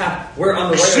on this path. We're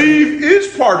on the right. Ksiv is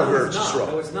part of Eretz Yisrael.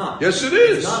 No, it's not. Yes, it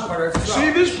is. It's not part of Eretz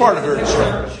Yisrael. Ksiv is part of Eretz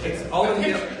Yisrael. It's all in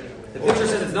the picture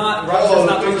says it's not.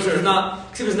 Rashi says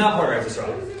not. Ksiv is not part of Eretz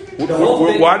Yisrael.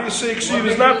 Why do you say Ksiv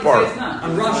is not part?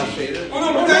 On Rashi.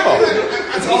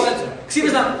 It's all that. Ksiv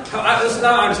is not. This is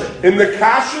not honest. In the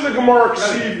Kasha of the Gemara,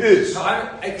 Ksiv is.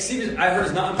 Ksiv is. I heard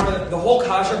is not part of the whole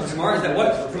Kasha of the Gemara. Is that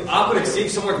what from Akko to Ksiv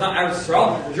somewhere it's not Eretz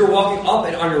Yisrael? You're walking up,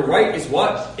 and on your right is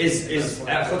what is Chutz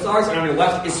La'aretz, and on your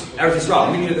left is Eretz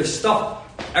Yisrael. Meaning that there's stuff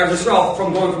Eretz Yisrael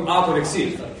from going from Akko to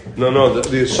Ksiv. No.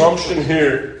 The assumption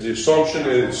here, is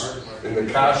in the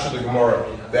Kasha of the Gemara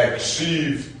that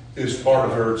Ksiv is part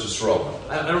of Eretz Yisrael.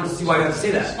 I don't see why you have to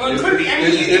say that. Well, it could be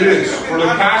anything. It is. For the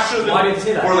kasha, Why did you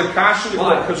say that? For the kasha,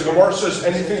 because the Gemara says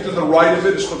anything to the right of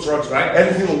it is Chutz La'aretz, Right.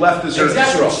 anything to the left is Eretz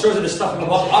Exactly. It Yisrael. shows that the stuff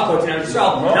above Akko to Eretz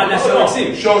Yisrael, not necessarily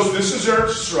Ksiv. Shows this is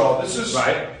Eretz Yisrael. This is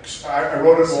Right. I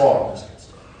wrote it wrong.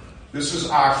 This is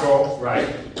Akko. Right.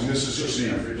 And this is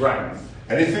Ksiv. Right.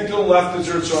 Anything to the left is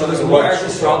Eretz Yisrael. So there's more Eretz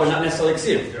Yisrael, but not necessarily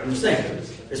Ksiv. I'm just saying.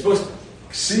 It's supposed to...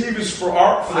 Ksiv is for the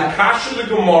kasha the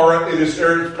Gemara. It is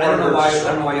Eretz. I don't know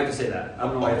why you have to say that. I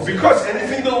don't know why you have to say that. Because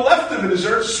anything to the left of it is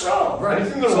Eretz Yisrael. Right.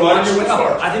 Anything to the So right on is your way Chutz up,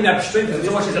 La'aretz. I think that strengthens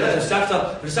so much is that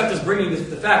the Tosefta is bringing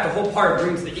the fact, the whole part of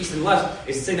bringing to the east and left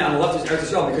is saying that on the left is Eretz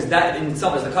Yisrael because that in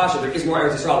itself is the kasha. There is more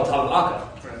Eretz Yisrael on top of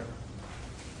Akka.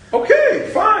 Okay,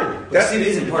 fine. But Ksiv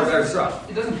isn't part of Eretz Yisrael.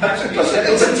 It doesn't have to be.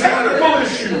 It's a technical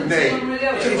issue, Nate.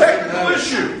 It's a technical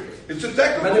issue. It's a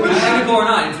technical Whether it's issue. technical or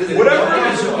not, it's Whatever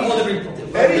it it's is. a whole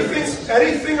different.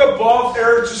 Anything above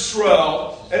Eretz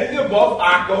Yisrael, anything above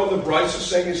Akko, the Bryce is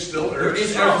saying is still There Eretz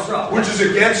is Eretz Yisrael, Yisrael. which is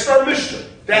against our Mishnah.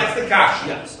 That's the kasha.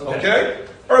 Yes, Okay. okay.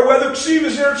 All right. Whether Ksiv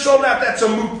is Eretz Yisrael or not, that's a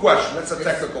moot question. That's a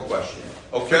technical question.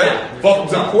 Okay. Yeah. But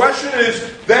the question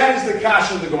is, that is the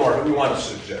kasha of the Gemara that we want to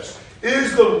suggest.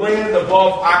 Is the land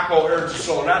above Akko Eretz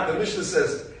Yisrael or not? The Mishnah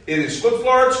says it is Chutz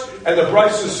La'aretz, and the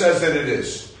Bryce says that it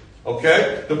is.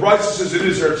 Okay? The Bryce says it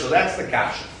is Eretz Yisrael. That's the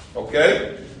kasha.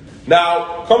 Okay?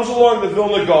 Now, comes along the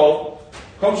Vilna Gaon.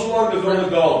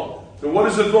 Then what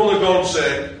does the Vilna Gaon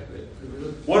say?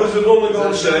 What does the Vilna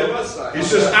Gaon say? He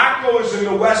says Akko is in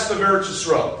the west of Eretz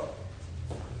Yisrael.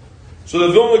 So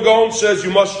the Vilna Gaon says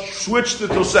you must switch the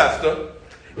Tosefta,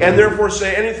 and therefore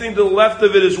say anything to the left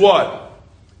of it is what?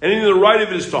 Anything to the right of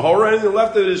it is Tahora, anything to the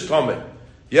left of it is Tameh.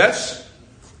 Yes?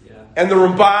 Yeah. And the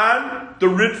Ramban, the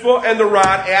Ritva, and the Ran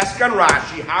ask on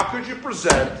Rashi, how could you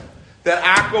present that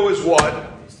Akko is what?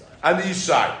 On the east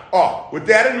side. Oh, with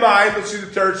that in mind, let's see the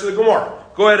teretz of the Gemara.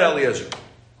 Go ahead, Eliezer.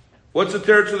 What's the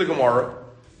teretz of the Gemara?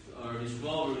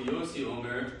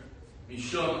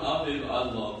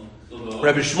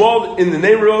 Rabbi Shmuel, in the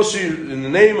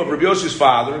name of Rabbi Yossi's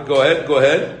father. Go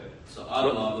ahead. So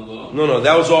Adalav. No,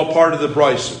 that was all part of the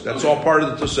Bryce. That's all part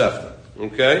of the Tosefta.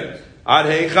 Okay? Ad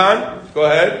Heichan, go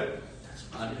ahead.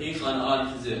 Ad Heichan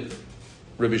Ad Kizib.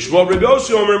 Rabbi Shmuel, Rabbi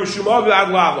Yossi, Omer Mishumav Ad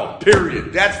Lava.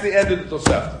 Period. That's the end of the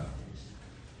Tosefta.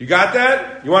 You got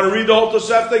that? You want to read the whole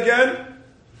Tosefta again?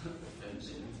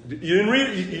 You didn't read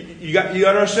it? You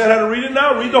understand how to read it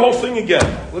now? Read the whole thing again.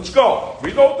 Let's go.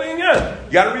 Read the whole thing again.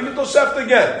 You got to read the Tosefta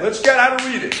again. Let's get how to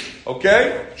read it.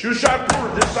 Okay? Shushat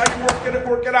Pur. This is how you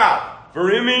work it out.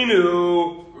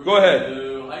 Veriminu. Go ahead.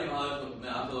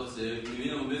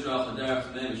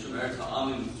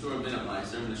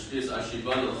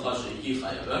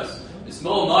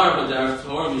 Small marva der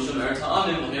Torah mishum eretz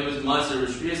ha'amim v'chevet ma'aser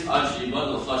rishvias ad sheibad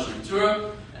l'chash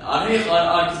v'tura and ad heichad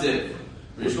ad kizib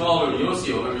rishmal or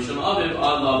yosi or mishum aviv ad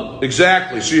lavo.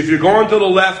 Exactly. So if you're going to the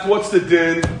left, what's the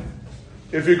din?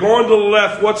 If you're going to the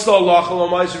left, what's the halacha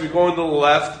l'mais? If you're going to the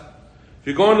left, if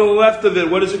you're going to the left of it,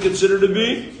 what is it considered to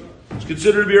be? It's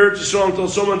considered to be Eretz Yisrael until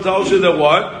someone tells you that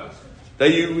what?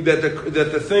 That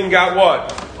the thing got what?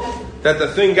 That the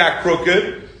thing got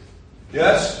crooked.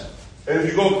 Yes. And if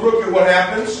you go crooked, what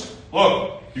happens?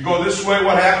 Look, you go this way,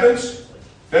 what happens?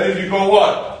 Then if you go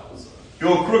what? You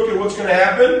go crooked, what's going to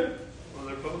happen? Well,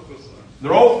 they're both chutzlars.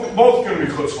 They're both going to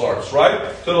be chutzlars,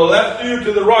 right? To the left of you,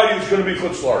 to the right, it's going to be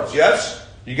chutzlars. Yes?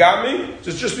 You got me?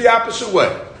 It's just the opposite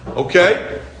way.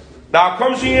 Okay? Now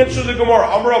comes the answer to the Gemara.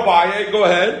 Amar Abaye, go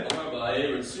ahead. Amar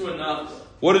Abaye, Ritzu Nafka.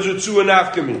 What does Ritzu and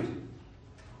Nafka mean?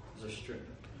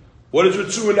 What is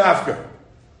Ritzu and Nafka?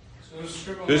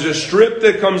 There's a strip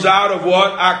that comes out of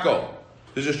what? Akko.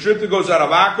 There's a strip that goes out of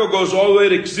Akko, goes all the way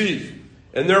to Ksiv.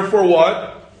 And therefore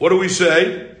what? What do we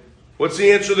say? What's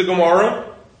the answer to the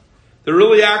Gemara? The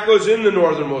really Akko is in the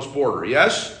northernmost border,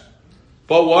 yes?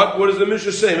 But what? What does the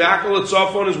Mishnah say? Akko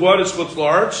Litzafon is what? It's Chutz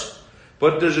La'aretz.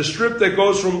 But there's a strip that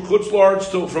goes from Chutz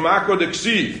La'aretz from Akko to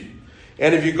Ksiv.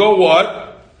 And if you go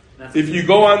what? If you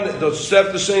go on the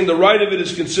Sefta saying the right of it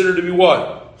is considered to be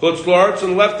what? Chutz La'aretz,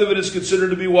 and the left of it is considered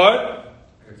to be what?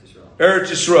 Eretz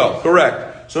Yisrael.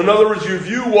 Correct. So in other words, you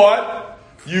view what?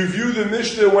 You view the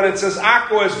Mishnah when it says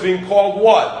Akko as being called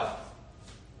what?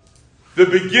 The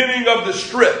beginning of the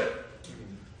strip.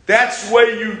 That's the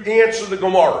way you answer the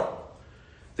Gemara.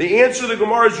 The answer to the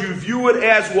Gemara is you view it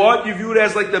as what? You view it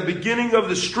as like the beginning of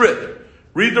the strip.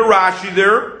 Read the Rashi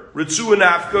there. Ritzu and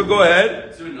Nafka. Go ahead.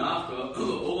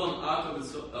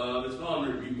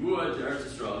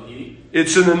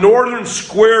 It's in the northern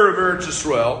square of Eretz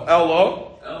Yisrael. Ella.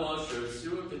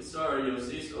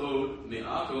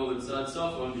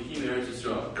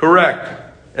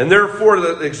 Correct. And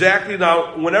therefore, exactly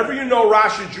now, whenever you know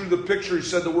Rashi drew the picture, he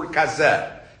said the word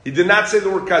kazeh. He did not say the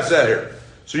word kazeh here.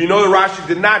 So you know that Rashi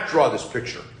did not draw this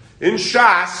picture. In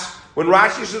Shas, when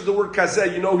Rashi says the word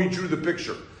kazeh, you know he drew the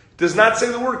picture. He does not say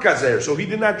the word kazeh here, so he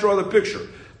did not draw the picture.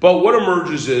 But what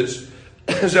emerges is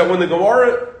that when the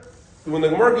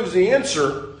Gemara gives the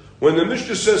answer, when the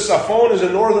Mishnah says Safon is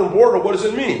a northern border, what does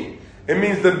it mean? It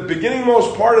means the beginning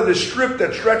most part of the strip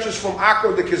that stretches from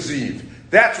Akko to Kaziv.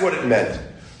 That's what it meant.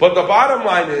 But the bottom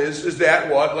line is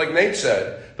that what, like Nate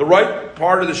said, the right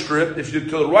part of the strip, if you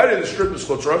to the right of the strip is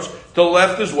Chutzros, to the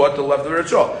left is what? To the left of Eretz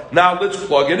Yisrael. Now let's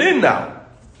plug it in now.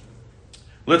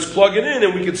 Let's plug it in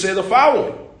and we can say the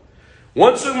following.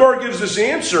 Once the Gemara gives this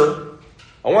answer,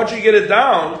 I want you to get it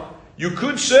down. You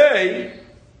could say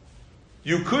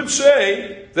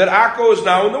that Akko is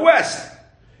now in the west.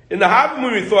 In the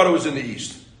Havamim, we thought it was in the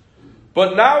east.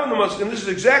 But now in the and this is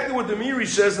exactly what the Miri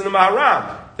says in the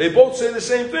Maharam. They both say the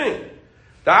same thing.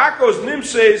 The Akko's Nim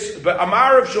says,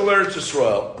 Amarav Shel Eretz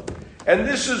Yisrael. And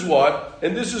this is what?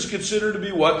 And this is considered to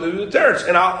be what? The Teretz.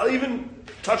 And I'll even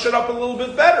touch it up a little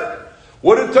bit better.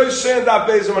 What did Tosh say in Daf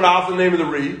Bezim and Alf, the name of the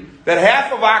Reed? That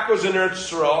half of Akko's in Eretz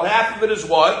Yisrael, half of it is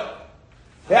what?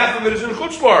 Half of it is in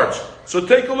Chutz La'aretz. So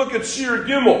take a look at Shiur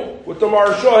Gimel, what the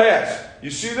Maharsha has.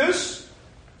 You see this?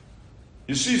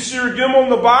 You see Shiur Gimel in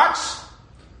the box?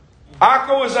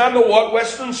 Akko is on the what?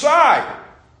 Western side.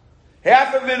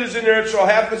 Half of it is in Eretz Yisrael,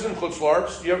 half is in Chutz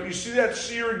La'aretz. You see that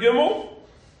Shiur Gimel?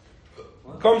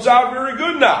 Comes out very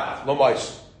good now,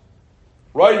 Lamaisa.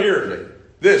 Right here,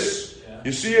 Nick. This.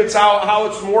 You see it's how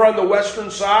it's more on the western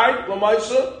side,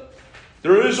 Lamaisa?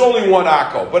 There is only one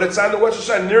Akko, but it's on the western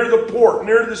side, near the port,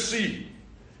 near the sea.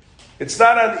 It's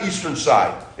not on the eastern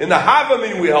side. In the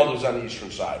Havamim, we held it was on the eastern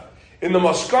side. In the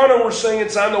Maskana, we're saying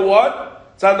it's on the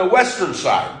what? It's on the western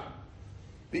side.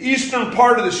 The eastern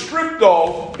part of the strip,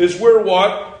 though, is where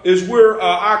what? Is where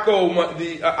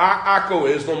Akko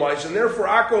is, Lamaisa. And therefore,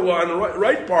 Akko on the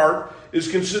right part is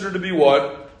considered to be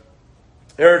what?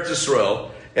 Eretz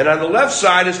Yisrael. And on the left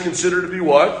side is considered to be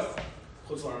what?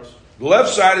 Chutz La'aretz. The left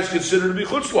side is considered to be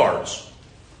Chutz La'aretz.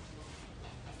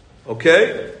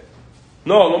 Okay?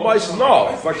 No, Lamaisa,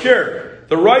 no. Fakir.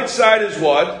 The right side is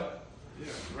what?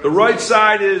 The right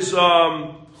side is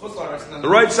Chutz La'aretz and the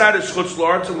left side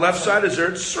is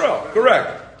Eretz Yisrael.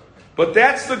 Correct. But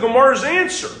that's the Gemara's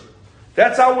answer.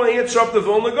 That's how we answer up the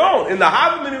Vilna Gaon. In the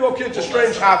Havamim, okay, it's a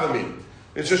strange Havamim.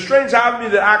 It's a strange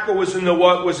Havamim that Akko was in the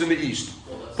what? Was in the east.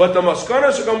 But the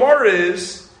Maskanas of Gemara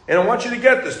is, and I want you to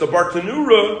get this, the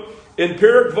Bartanura in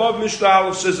Perek Vav Mishnah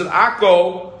Aleph says that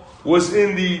Akko was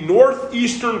in the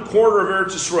northeastern corner of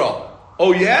Eretz Yisrael.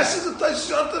 Oh yes, is it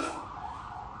Taisus Yontif?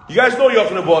 You guys know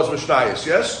Yochanan Boaz Mishnayos,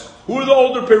 yes? Who are the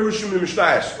older Perushim in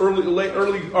Mishnayos? Early Gedolei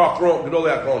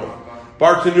Achronim.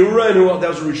 Bartanura and who else? That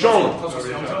was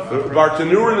Rishonim.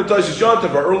 Bartanura and the Taisus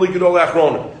Yontif are early Gedolei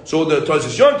Achronim. So the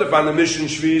Taisus Yontif on the Mishnah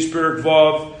Shvius Perek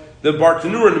Vav, the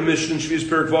Bartanura in the Mishnah Shvius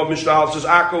Perek Vav Mishnah Aleph says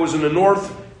Akko is in the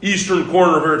northeastern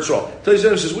corner of Eretz Yisrael. Taisus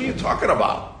Yontif says, what are you talking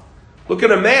about? Look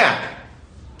at a map.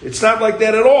 It's not like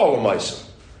that at all, Lamaisa.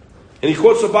 And he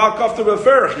quotes the Baal Kafta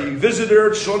Perek. He visited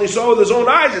Eretz Yisrael and he saw with his own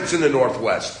eyes it's in the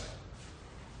northwest.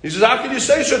 He says, how can you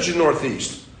say such a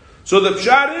northeast? So the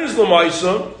pshat is,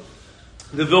 Lamaisa,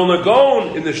 the Vilna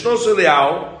Gaon in the Shnos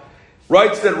Eliyahu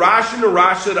writes that Rashi and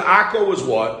Rashi said Akko was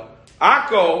what?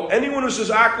 Akko, anyone who says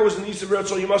Akko is in the east of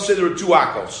Eretz Yisrael, you must say there were two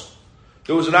Akkos.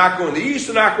 There was an Akko in the east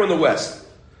and an Akko in the west.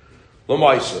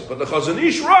 Lamaisa. But the Chazon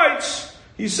Ish writes,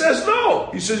 he says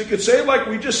no. He says you could say it like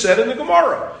we just said in the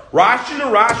Gemara. Rashi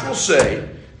and Rashi will say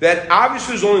that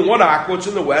obviously there's only one Akko, it's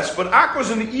in the west, but Akko is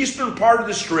in the eastern part of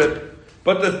the strip,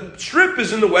 but the strip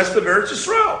is in the west of Eretz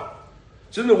Yisrael.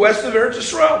 It's in the west of Eretz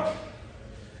Yisrael.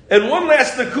 And one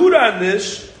last nakuda on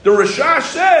this, the Rashash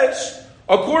says,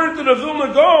 according to the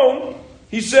Vilna Gaon,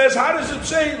 he says, how does it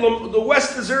say the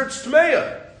west is Eretz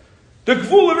Tmeya? The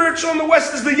Gvul of Eretz on the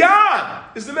west is the Yam,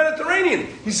 is the Mediterranean.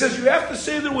 He says you have to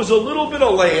say there was a little bit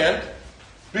of land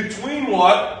between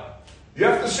what? You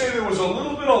have to say there was a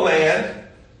little bit of land.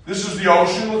 This is the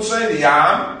ocean, let's say, the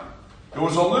Yam. There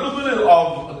was a little bit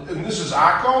of, and this is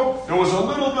Akko. There was a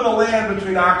little bit of land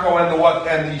between Akko and the what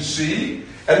and the sea,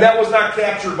 and that was not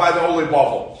captured by the Holy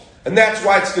Bubble. And that's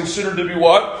why it's considered to be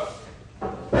what?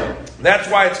 That's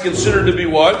why it's considered to be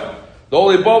what? The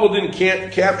Holy Bubble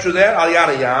didn't capture that, Al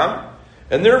Yad Yam.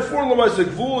 And therefore, the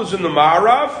Gvul is in the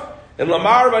Ma'arav, and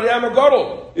Lamarav Ad Yam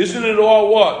HaGadol. Isn't it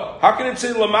all what? How can it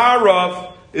say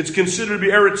Lamarav, it's considered to be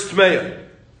Eretz Tmeya?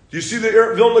 Do you see the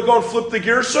Vilna Gaon flip the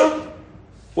Girsa?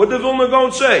 What did Vilna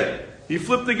Gaon say? He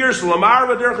flipped the Gersa. Lamar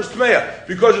v'derech tmeya,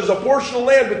 because there's a portion of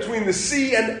land between the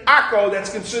sea and Akko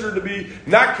that's considered to be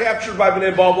not captured by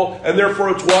Bnei Babel, and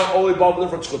therefore it's what? Only Babel,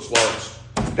 therefore it's Chutz La'aretz.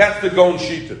 That's the Gon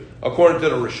Shita, according to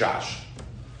the Rishash.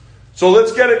 So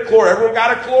let's get it clear. Everyone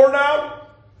got it clear now?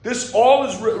 This all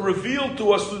is revealed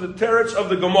to us through the teretz of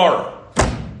the Gemara.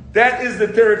 That is the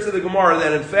teretz of the Gemara.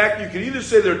 That in fact you can either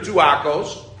say there are two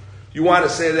Akkos. You want to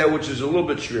say that, which is a little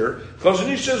bit Shiur. Chazon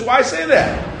Ish says, why say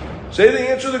that? Say the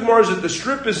answer to the Gemara is that the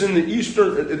strip is in the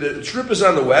eastern. The strip is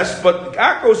on the west, but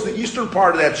Akko is the eastern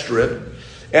part of that strip.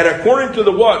 And according to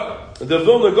the what? The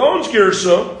Vilna Gaon's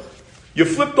Gersa, you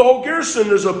flip the whole Gersa, and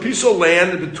there's a piece of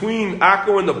land between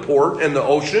Akko and the port and the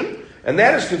ocean, and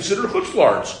that is considered Chutz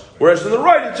La'aretz. Whereas on the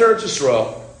right, it's Eretz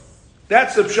Yisrael.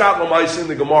 That's the Pshat L'maisa in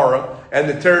the Gemara and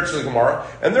the teretz of the Gemara,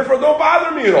 and therefore don't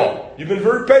bother me at all. You've been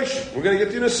very patient. We're going to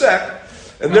get to you in a sec.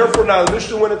 And therefore now the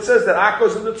Mishnah, when it says that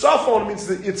Akko's in the tzafon,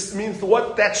 it means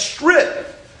what? That strip.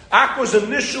 Akko's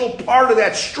initial part of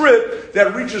that strip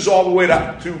that reaches all the way to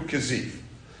Kizif.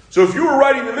 So if you were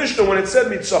writing the Mishnah, when it said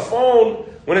mitzafon,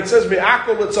 when it says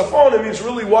mi'akko l'tzafon, it means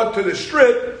really what? To the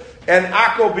strip, and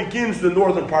Akko begins the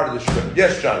northern part of the strip.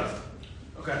 Yes, Jonathan.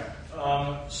 Okay.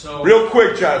 So real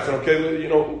quick, Jonathan. Okay,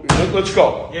 let's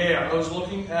go. Yeah. I was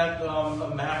looking at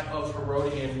a map of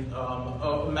Herodian,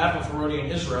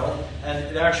 Israel, and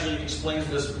it actually explains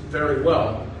this very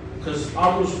well. Because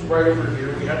Akko's right over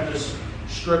here. We have this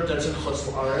strip that's in Chutz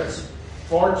La'aretz.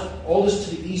 All this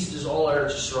to the east is all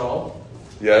Eretz Yisrael.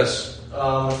 Yes.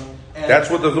 And that's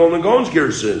what the Vilna Gaon's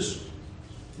Gersa is.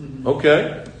 Mm-hmm.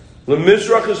 Okay. The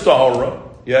Mizrach is Tahora.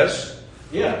 Yes.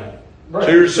 Yeah. Right.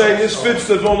 So you're saying this fits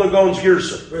the Vilna Gaon's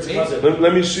Gersa.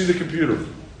 Let me see the computer.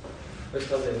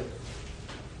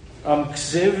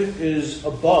 Ksiv is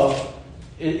above.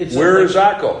 Where is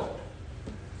Akko?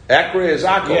 Akre is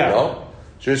Akko, no?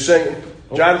 So you're saying,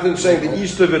 Jonathan's saying the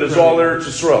east of it is all Eretz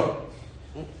Yisrael.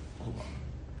 There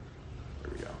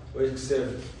we go. Where's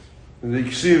Ksiv? The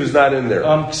Ksiv is not in there.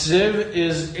 Ksiv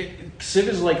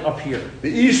is like up here. The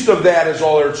east of that is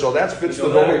all Eretz Yisrael. That fits the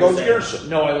Vilna Gaon's Gersa.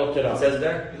 No, I looked it up. It says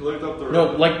there? You looked up the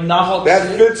No, like Nahal.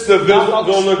 That fits the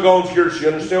Vilna Gaon's Gersa. You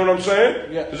understand what I'm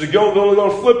saying? Yeah. Because the Vilna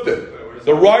Gaon flipped it.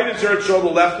 The right is Eretz Yisrael, the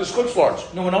left is Chutz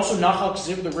La'aretz. No, and also Nahal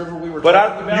Ksiv, the river we were But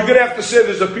talking about. you're going to have to say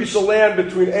there's a piece of land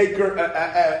between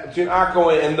between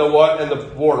Akko and the what and the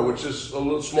border, which is a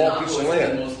little small piece of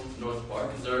land. North part,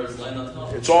 because there is land on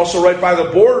top. It's also right by the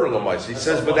border, Lamais. He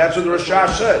says, but that's what the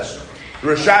Rashash says. The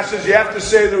Rashash says you have to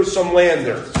say there was some land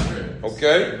there.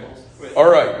 Okay? All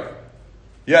right.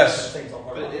 Yes. But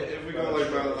if we go like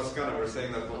by the Maskana, we're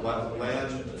saying that the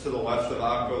land to the left of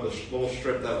Akko, the little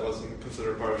strip that wasn't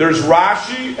considered part of There's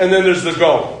Rashi and then there's the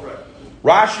Gaon. Right.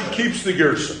 Rashi keeps the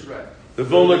Gersa. Right. The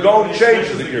Vilna Gaon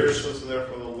changes the Gersa. So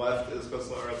therefore the left is Chutz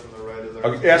La'aretz and the right is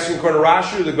Are you asking according to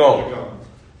Rashi or the Gaon?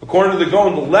 According to the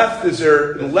Gaon, the left is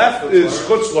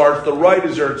Chutz La'aretz, the right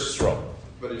is Eretz Yisrael.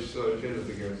 But he changes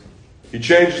the Gersa. He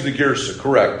changes the Gersa,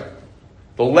 correct.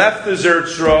 The left is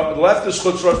Eretz Yisrael, the left is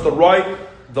Chutz La'aretz,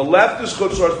 the left is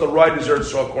Chutz La'aretz, the right is Eretz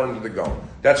Yisrael, according to the Gaon.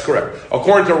 That's correct.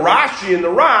 According to Rashi in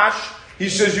the Rash, he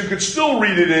says you could still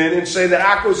read it in and say that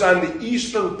Akko's on the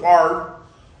eastern part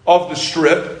of the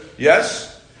strip,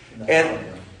 yes? And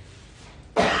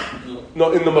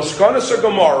no, in the Maskanas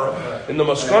Gemara,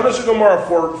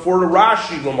 for the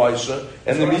Rashi Lamaisa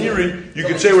and the Meiri, you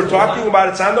could say we're talking about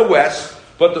it's on the west,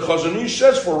 but the Chazon Ish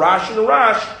says for Rashi and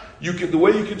Rash, the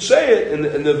way you could say it, and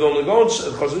the Vilna Gaon,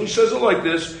 Chazon Ish says it like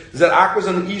this, is that Akko's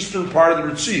on the eastern part of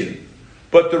the Ritzia.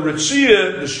 But the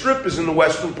Ritzia, the strip, is in the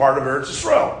western part of Eretz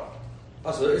Yisrael.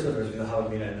 Oh, so there is no difference between the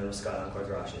Havamina and the Maskana according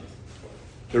to Rashi.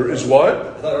 There is what?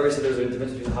 I thought already said there was a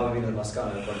difference between the Havamina and the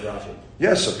Maskana according to Rashi.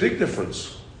 Yes, a big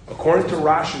difference. According to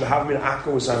Rashi, the Havamina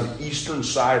Akko is on the eastern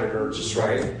side of Eretz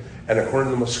Yisrael. Right. And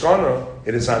according to the Maskana,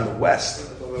 it is on the west.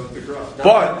 Not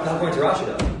But, according to Rashi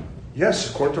though. yes,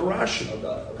 according to Rashi.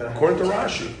 Okay. According to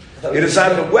Rashi. It is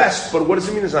on the west, but what does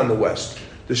it mean it's on the west?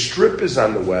 The strip is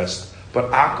on the west, but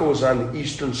Akko is on the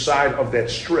eastern side of that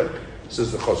strip,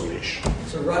 says the Chazon Ish.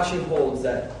 So Rashi holds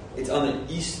that it's on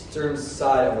the eastern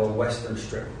side of a western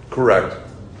strip. Correct.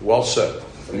 Well said.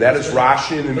 And that is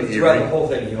Rashi in the But throughout the Meiri. whole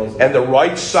thing, he holds And the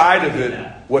right side of it,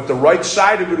 the right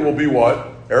side of it will be what?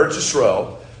 Eretz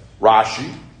Yisrael, Rashi.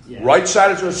 Yeah. Right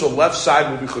side is Eretz Yisrael, left side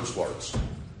will be Chutz La'aretz.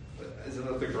 Isn't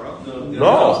that the Gram?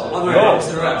 No.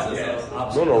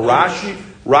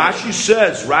 Rashi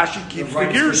says, Rashi keeps the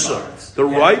Gersa. The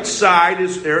right side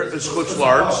is Chutz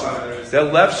La'aretz. The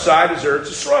left side is Eretz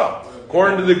Yisrael.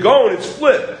 According to the Gaon, it's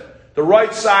flipped. The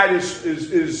right side is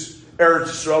Eretz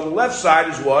Yisrael. The left side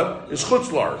is what? Is Chutz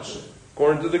La'aretz.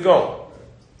 According to the Gaon.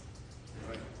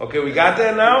 Okay, we got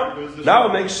that now? Now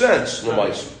it makes sense,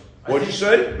 Lamaisa. What'd you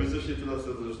say? Who's the Shita that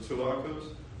says there's two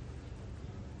Akos?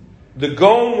 The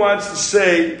Gaon wants to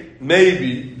say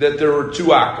maybe that there were two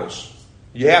Akos.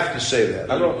 You have to say that.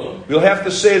 I don't. You'll have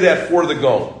to say that for the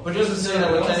Gaon. But it doesn't say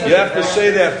that with any. You have to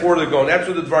say that for the Gaon. That's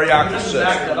what the Dvar Yaakov Back says.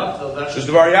 that up, though. That's Because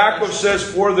the Dvar Yaakov says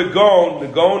for the Gaon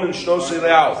in Shnose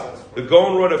Liao. The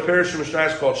Gaon wrote a parish in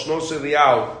Mishnah called Shnose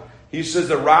Liao. He says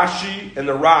the Rashi and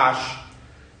the Rash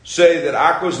say that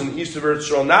Akos in the east of Eretz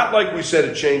Yisrael, not like we said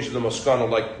it changed the Maskana,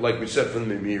 like we said from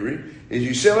the Mimiri. If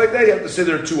you say it like that, you have to say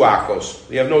there are two Akos.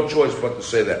 You have no choice but to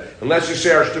say that. Unless you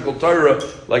say our Shtikl Torah,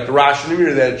 like the Rashi and the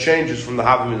Mimiri, that it changes from the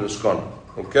Havim and the Maskana.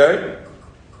 Okay?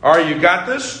 Alright, you got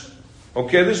this?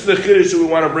 Okay, this is the Chiddush that we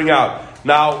want to bring out.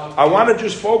 Now, I want to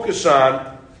just focus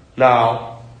on,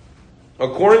 now,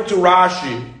 according to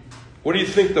Rashi, what do you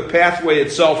think the pathway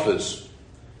itself is?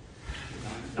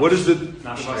 What is the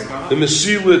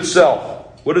Mesila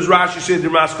itself? What does Rashi say in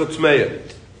Demasko Tmeya?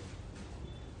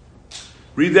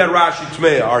 Read that Rashi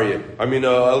Tmeya, Arya.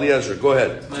 Eliezer. Go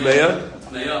ahead. Tmeya.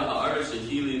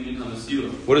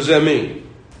 What does that mean?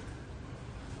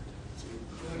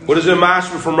 What does it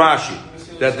master from Rashi?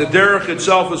 That the derech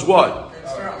itself is what?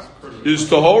 Is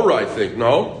Tahora, I think.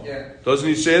 No? Yeah. Doesn't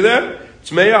he say that?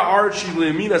 Tmeya Archi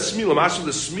Le'amina Smila. Master,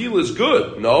 the Smila is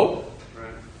good. No?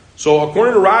 So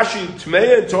according to Rashi,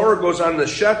 Tmeya and Torah goes on the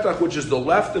Shetach, which is the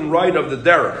left and right of the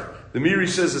derech. The Miri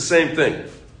says the same thing.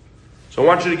 So I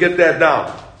want you to get that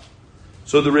down.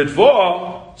 So the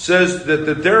Ritva says that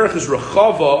the derech is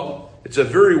Rechava. It's a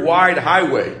very wide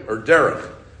highway, or derech.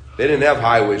 They didn't have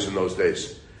highways in those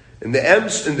days. In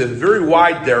the very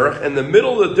wide derech, in the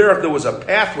middle of the derech, there was a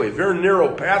pathway, very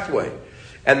narrow pathway.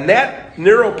 And that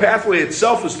narrow pathway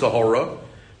itself is Tahora.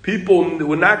 People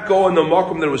would not go in the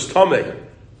Makom that was Tameh.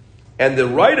 And the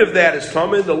right of that is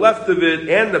Tameh, the left of it,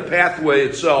 and the pathway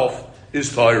itself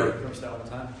is Tahora.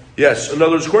 Yes, in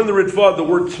other words, according to the Ritva, the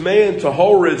word Tameh and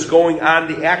Tahora is going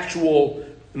on the actual,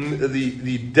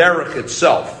 the derech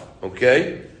itself.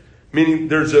 Okay? Meaning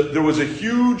there was a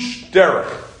huge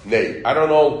derech, Nate. I don't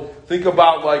know, think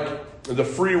about like the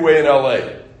freeway in LA,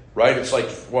 right? It's like,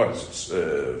 what is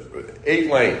it? 8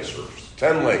 lanes or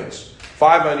 10 lanes,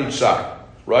 5 on each side,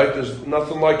 right? There's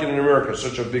nothing like it in America,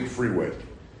 such a big freeway.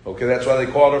 Okay, that's why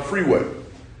they call it a freeway.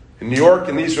 In New York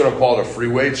and East, we don't call it a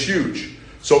freeway, it's huge.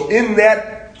 So in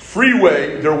that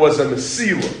freeway, there was a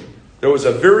Mesila. There was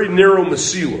a very narrow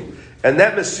Mesila. And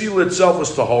that Mesila itself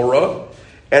was Tahora.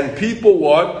 And people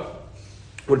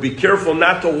would be careful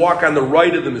not to walk on the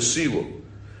right of the Mesila.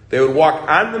 They would walk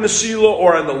on the Mesila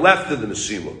or on the left of the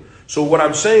Mesila. So what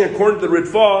I'm saying, according to the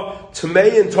Ritva,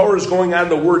 Tamei and Torah is going on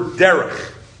the word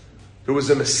derech. There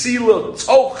was a Mesila,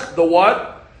 toch, the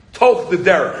what? Toch, the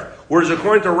derech. Whereas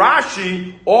according to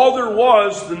Rashi, all there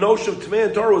was, the notion of Tamei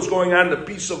and Torah was going on the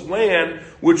piece of land,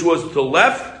 which was to the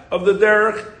left of the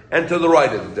derech and to the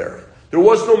right of the derech. There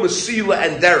was no Mesila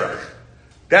and derech.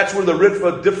 That's where the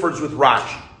Ritva differs with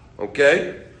Rashi.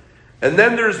 Okay? And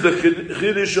then there's the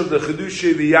Chiddush of the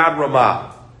Chiddushei V'Yad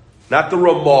Ramah. Not the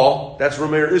Ramah, that's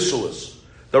Rameir Isilis.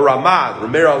 The Ramah,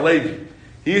 Rameir Alevi.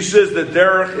 He says the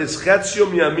derech is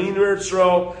Chetzium Yamin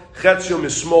Eretzro, Chetzium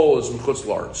Yismol is Mechutz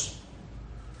La'aretz.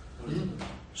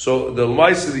 So the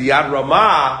Lais of the Yad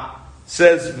Ramah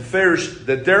says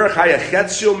the derech haya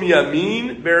Chetzium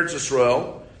Yamin Eretz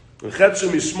Yisrael, and Chetzium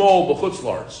Yismol Mechutz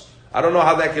La'aretz. I don't know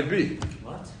how that could be.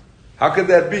 What? How could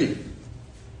that be?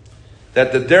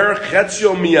 That the derech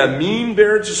Chetzium Yamin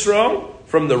Eretz Yisrael,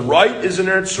 from the right is in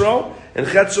Eretz Yisrael, and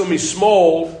Chetzium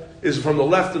Yismol is from the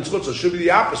left in Tzutza. It should be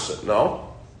the opposite, no?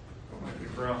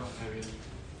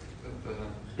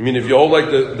 You mean if you hold like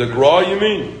the Gra, you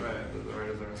mean?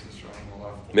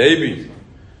 Maybe.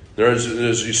 There's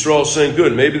Yisrael saying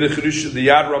good. Maybe the Chiddush, the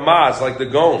Yad Ramah is like the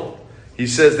Gon. He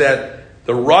says that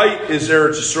the right is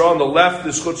Eretz Yisrael and the left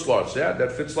is Chutz La'aretz. Yeah,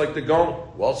 that fits like the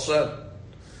Gon. Well said.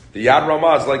 The Yad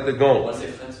Ramah is like the Gon.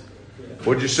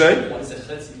 What'd you say?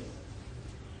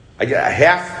 I get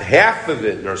half of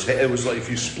it. It was like if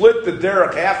you split the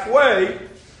derech halfway.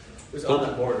 It was on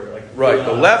the border, like right.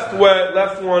 The left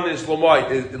one is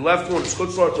Lamite. The left one is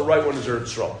Chutz La'aretz. The right one is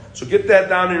Eretz Yisrael. So get that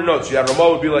down in your notes. Yad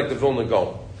Ramah would be like the Vilna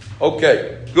Gaon.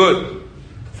 Okay, good,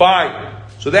 fine.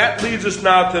 So that leads us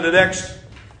now to the next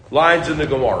lines in the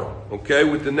Gemara. Okay,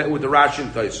 with the Rashi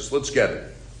and Taisus. Let's get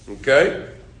it. Okay.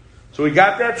 So we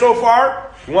got that so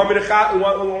far. You want me to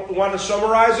want to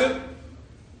summarize it?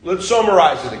 Let's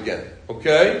summarize it again,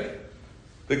 okay?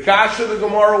 The kasha of the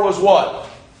Gemara was what?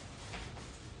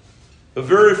 The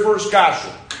very first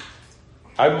kasha.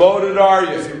 I moted Arya.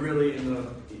 Is it really in the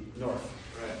north?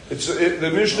 Right.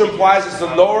 The Mishnah implies it's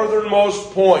the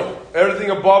northernmost point. Everything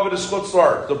above it is Chutz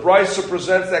La'aretz. The Brisa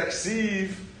presents that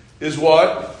Ksiv is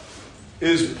what?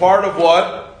 is part of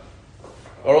what?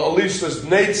 Or at least as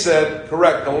Nate said,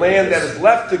 correct. The land that is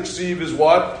left to Ksiv is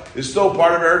what? Is still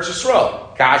part of Eretz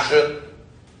Yisrael. Kasha.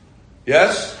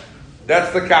 Yes?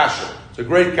 That's the Kasha. It's a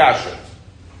great Kasha.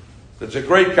 It's a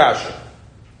great Kasha.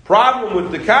 Problem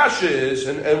with the Kasha is,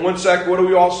 and 1 second, what do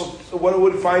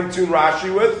we fine-tune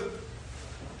Rashi with?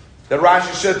 That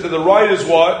Rashi said to the right is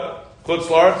what? Chutz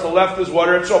La'aretz, the left is what?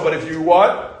 Eretz Yisrael. But if you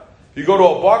what? If you go to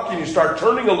a buck and you start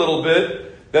turning a little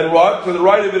bit, then what? To the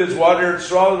right of it is what? Eretz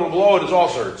Yisrael, and below it is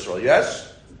also Eretz Yisrael.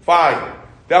 Yes? Fine.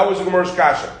 That was the Gemara's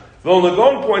Kasha. Vilna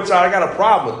Gaon points out, I got a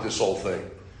problem with this whole thing.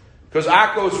 Because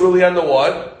Akko is really on the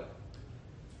what?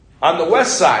 On the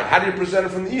west side. How do you present it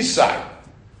from the east side?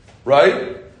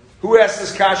 Right? Who asked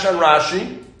this Kasha on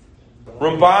Rashi?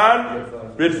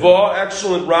 Ramban, Ritva,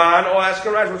 excellent Ron. Oh, ask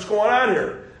Rashi, what's going on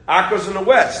here? Akko's in the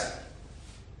west.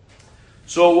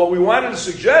 So what we wanted to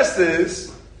suggest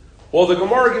is, well, the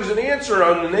Gemara gives an answer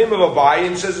on the name of Abaye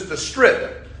and says it's a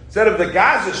strip. Instead of the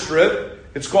Gaza strip,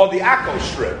 it's called the Akko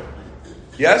strip.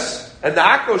 Yes? And the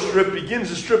Akko strip begins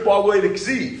the strip all the way to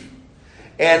Ksiv.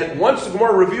 And once the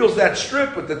Gemara reveals that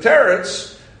strip with the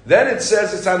teretz, then it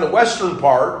says it's on the western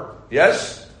part.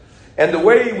 Yes? And the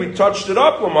way we touched it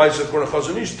up, Lamaisa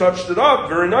Chazon Ish touched it up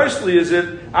very nicely, is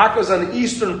that Akko's on the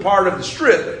eastern part of the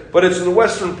strip, but it's in the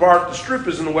western part, the strip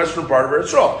is in the western part of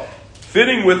Eretz Yisrael.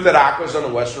 Fitting with that Akko's on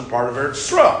the western part of Eretz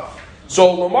Yisrael.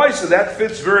 So Lamaisa, that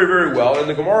fits very, very well, and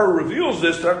the Gemara reveals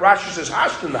this, that Rashi says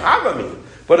Hashtin the Havamim.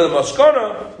 But in the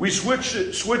Maskana, we switch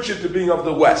it to being of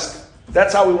the west.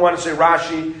 That's how we want to say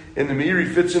Rashi, and the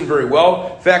Meiri fits in very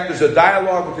well. In fact, there's a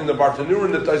dialogue between the Bartanura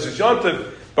and the Taisis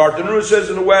Yontiv. Bartanura says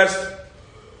in the west,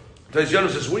 Taisis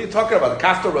Yontiv says, what are you talking about? The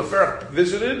Kaftar Rafer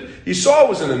visited? He saw it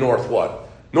was in the north what?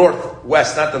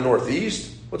 Northwest, not the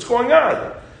northeast. What's going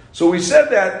on? So we said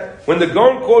that when the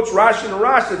Gaon quotes Rashi and the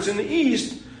Rash that's in the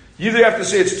east, you either have to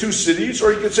say it's two cities,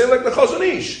 or you could say like the Chazon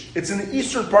Ish. It's in the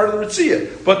eastern part of the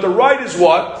Ritziyah. But the right is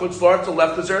what? Chutz La'aretz, the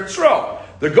left is Eretz Yisrael.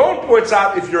 The Gaon points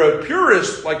out, if you're a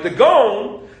purist like the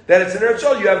Gaon, that it's in Eretz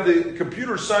Yisrael. You have the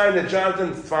computer sign that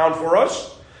Jonathan found for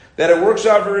us, that it works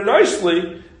out very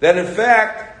nicely, that in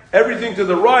fact, everything to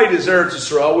the right is Eretz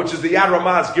Yisrael, which is the Yad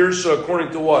Ramah's Girsa,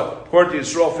 according to what? According to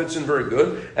Yisrael, fits in very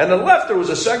good. And the left, there was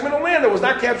a segment of land that was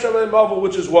not captured by the Bavel,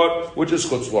 which is what? Which is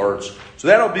Chutz La'aretz. So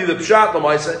that'll be the Pshat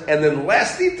L'maisa. And then the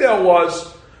last detail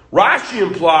was, Rashi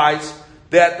implies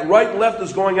that the right and left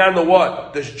is going on the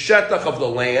what? The Shetach of the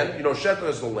land. You know, Shetach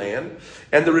is the land.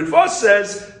 And the Ritva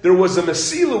says there was a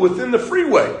Mesila within the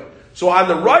freeway. So on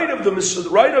the right of the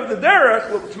derech,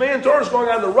 Tmei and Torah is going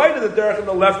on the right of the derech and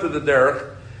the left of the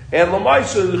derech. And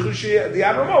Lamaisa, the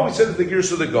Adramah, we said that the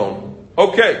Girsa of the Gaon.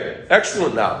 Okay,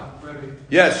 excellent now. Rebbe,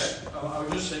 yes? I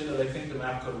would just say that I think the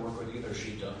map could work with either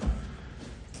Shita.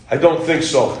 I don't think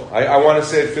so. I want to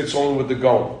say it fits only with the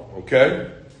Gaon.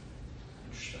 Okay?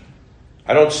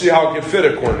 I don't see how it can fit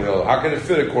according to the other. How can it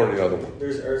fit according to the other one?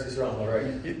 There's Eretz Yisrael,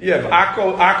 right? Yeah, if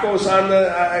Akko's on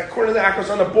the, according to Akko's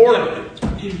on the border.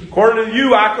 According to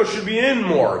you, Akko should be in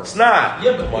more. It's not.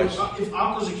 Yeah, but if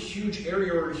Akko's a huge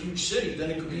area or a huge city, then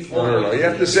it could be... No. You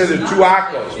have to say there are two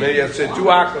Akkos. Maybe you have to say two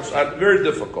Akkos. Very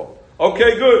difficult.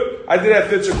 Okay, good. I think that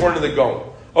fits according to the Gaon.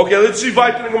 Okay, let's see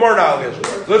Vayt in the Gemara now.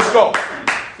 Let's go.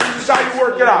 This is how you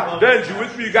work it out. Benj, you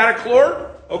with me? You got it,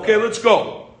 Clor? Okay, let's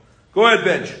go. Go ahead,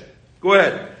 Benj. Go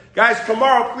ahead. Guys,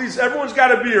 tomorrow, please, everyone's got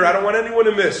to be here. I don't want anyone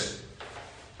to miss.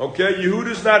 Okay,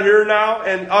 Yehuda's not here now,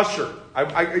 and Usher.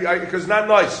 Because it's not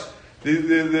nice.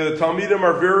 The Talmidim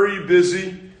are very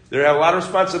busy. They have a lot of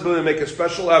responsibility to make a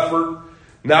special effort.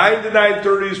 9 to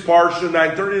 9:30 is Parsha,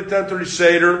 9:30 to 10:30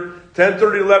 Seder, 10:30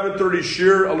 to 11:30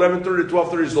 Shiur, 11:30 to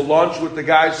 12:30 is the lunch with the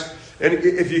guys. And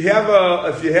if you have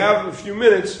a few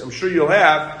minutes, I'm sure you'll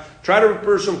have, try to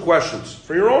prepare some questions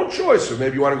for your own choice. Or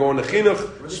maybe you want to go into chinuch,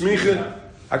 smicha.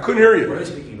 I couldn't hear you. What are you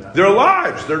speaking about? Their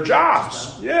lives, their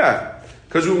jobs. Yeah.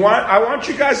 Because I want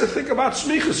you guys to think about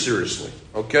smicha seriously.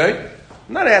 Okay?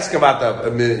 I'm not asking about the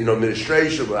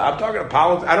administration, but I'm talking about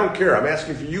politics. I don't care. I'm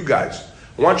asking for you guys.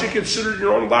 I want you to consider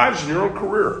your own lives and your own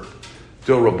career.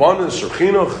 To rabbanis or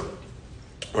chinuch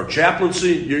or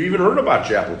chaplaincy. You even heard about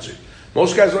chaplaincy.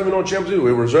 Most guys don't even know what chaplaincy is.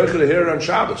 We were zeicha to hear it on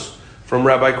Shabbos from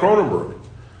Rabbi Cronenberg.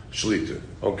 Shlita.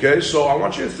 Okay, so I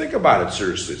want you to think about it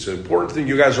seriously. It's an important thing.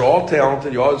 You guys are all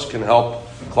talented. You always can help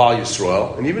Klal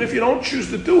Yisrael. And even if you don't choose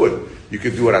to do it, you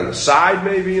could do it on the side,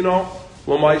 maybe,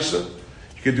 Lamaisa.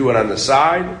 You could do it on the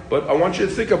side. But I want you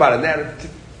to think about it. Now,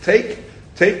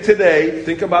 take today,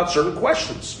 think about certain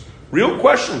questions. Real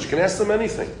questions. You can ask them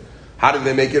anything. How did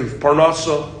they make it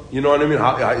Parnasa? You know what I mean?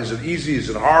 How, is it easy? Is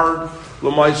it hard?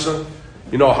 Lamaisa.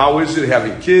 How is it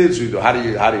having kids? How do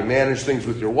you manage things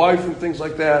with your wife and things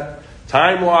like that?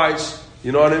 Time-wise,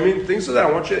 You know what I mean? Things like that.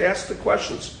 I want you to ask the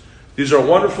questions. These are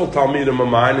wonderful Talmidim of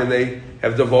mine, and they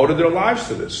have devoted their lives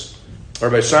to this.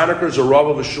 Rabbi Saneker is a Rav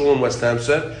of a shul in West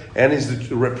Hempstead, and he's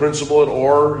the principal at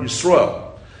Or Yisrael.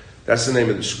 That's the name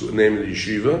of the school, name of the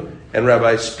yeshiva. And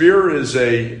Rabbi Spear is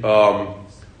a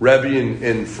Rebbe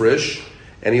in Frisch,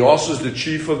 and he also is the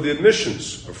chief of the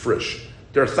admissions of Frisch.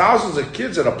 There are thousands of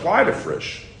kids that apply to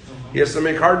Frisch. He has to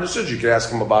make hard decisions. You can ask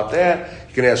him about that.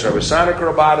 You can ask Rabbi Saneker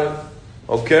about it.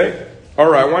 Okay? All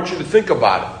right, I want you to think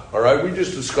about it. All right? We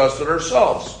just discussed it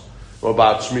ourselves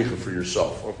about smicha for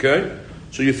yourself. Okay?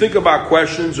 So you think about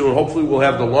questions, and hopefully we'll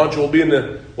have the lunch. We'll be in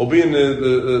the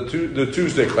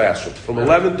Tuesday classroom from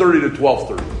 11:30 to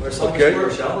 12:30. Okay?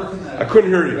 I couldn't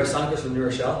hear you. From New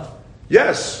Rochelle?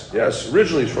 Yes.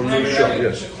 Originally it's from New Rochelle.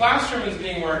 Yes. The classroom is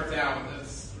being worked out.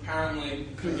 It's apparently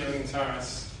giving to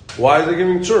us. Why are they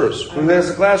giving tourists? Who has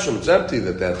the classroom? It's empty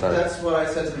at that time. That's what I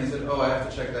said to him. He said, I have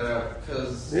to check that out.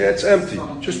 Yeah, it's empty.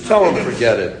 Just tell them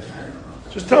forget it.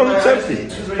 Just tell them it's empty.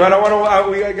 But I want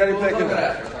to. We got to take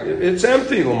it. It's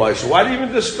empty, Lamaisa. Why do you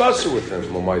even discuss it with him,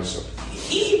 Lamaisa?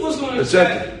 He was going to It's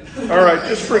empty. All right,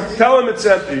 tell him it's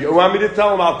empty. You want me to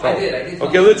tell him? I'll tell him. I did.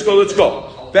 Okay, let's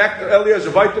go. Back to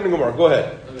Eliezer. Vaitin and Gemara. Go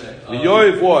ahead. The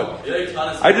Yoiv what?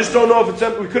 I just don't know if it's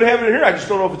empty. We could have it in here. I just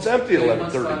don't know if it's empty at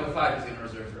 11:30. 505 is going to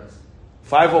reserve for us.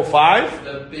 505?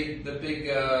 The big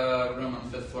room on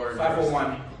the 5th floor.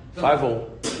 501. 50.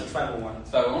 It's 501.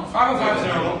 501? 505 is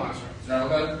our own classroom. Is that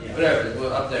okay? Yeah. Whatever,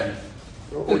 we're up there.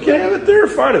 We can have it there,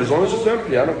 fine, as long as it's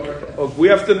empty. I don't. We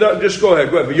have to just go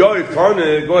ahead. Go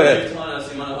ahead. Go ahead.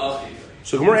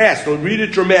 So Gemara asked. Don't read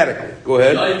it dramatically. Go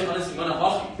ahead.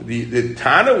 The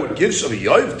Tana would give some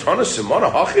Yoiv Tana Simana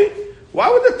Hachi. Why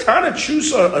would the Tana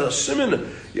choose a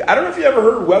simon? I don't know if you ever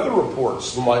heard weather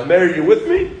reports. Mary, are you with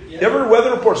me? Yeah. You ever heard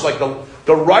weather reports like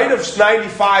the right of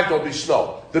 95 there'll be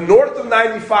snow, the north of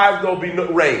 95 there'll be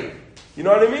rain. You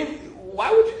know what I mean?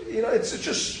 Why would you? You know, it's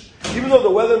just. Even though the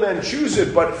weathermen choose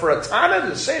it, but for a Tana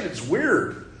to say it, it's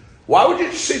weird. Why would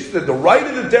you say the right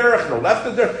of the derech and the left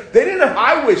of the derech? They didn't have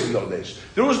highways in those days.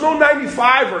 There was no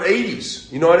 95 or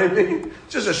 80s. You know what I mean?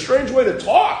 It's just a strange way to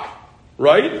talk,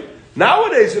 right?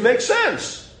 Nowadays, it makes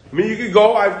sense. I mean, you could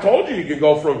go, I've told you could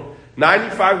go from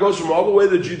 95 goes from all the way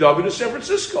to GW to San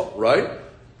Francisco, right?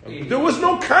 80. There was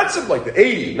no concept like that.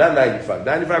 80, not 95.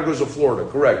 95 goes to Florida,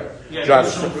 correct. Yeah, John,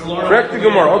 correct the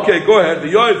Gemara. Okay, go ahead. The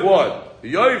Yoiv what?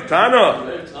 The Yoiv Tana.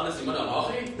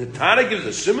 The Tana gives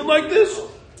a simon like this?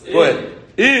 Go ahead.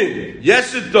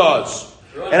 Yes, it does.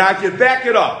 And I can back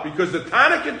it up because the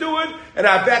Tana can do it, and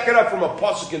I back it up from a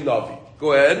pasuk in Navi.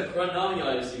 Go ahead.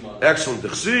 Excellent.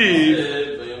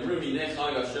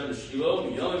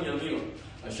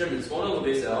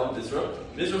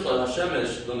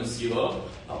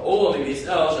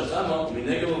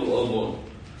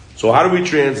 So how do we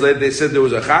translate? They said there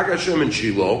was a Chag Hashem in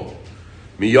Shiloh,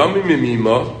 Miyami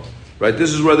Mimima, right?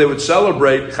 This is where they would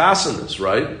celebrate chasanas,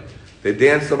 right? They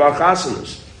danced about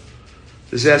chasanas.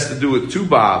 This has to do with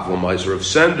Tubav, Lamaiser, of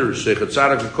Senders, Sheikh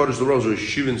Tzadik, Kodesh the Rose, or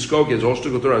Yeshiva in Skokie, it's also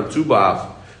going on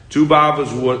Tubav. Tubav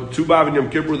is what, Tubav and Yom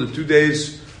Kippur, the 2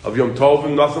 days of Yom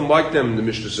Tovim, nothing like them, the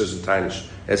Mishnah says in Tainish,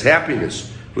 as happiness.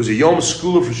 It was a Yom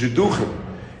Skula for Shidduchim.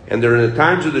 And they're in the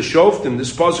times of the Shoftim.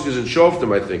 This pasuk is in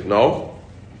Shoftim, I think, no?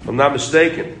 If I'm not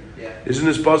mistaken. Yeah. Isn't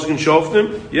this pasuk in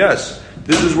Shoftim? Yes.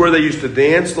 This is where they used to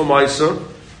dance, Lamaisa,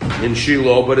 in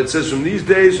Shiloh, but it says from these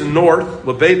days in north,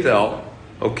 LeBeitel,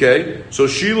 okay? So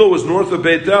Shiloh was north of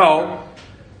Beitel,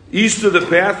 east of the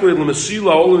pathway,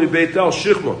 L'Masila, Olami Beitel,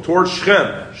 Shichma, towards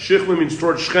Shechem. Shichma means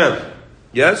towards Shechem.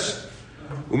 Yes?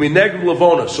 Uminegim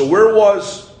Lavona. So where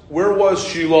was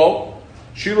Shiloh?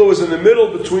 Shiloh was in the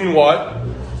middle between what?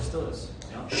 Still is.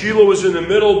 Yeah. Shiloh was in the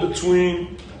middle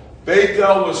between,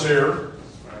 Beitel was here,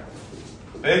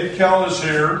 Beitel is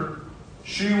here,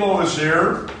 Shiloh is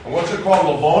here, and what's it called?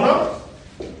 Lavona?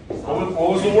 What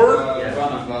was the word?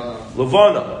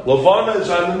 Lavana. Lavana is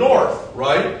on the north,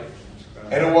 right?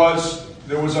 And there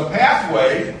was a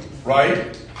pathway,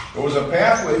 right? There was a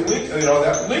pathway,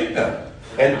 that linked them.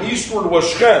 And eastward was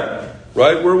Shechem,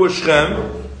 right? Where was Shechem?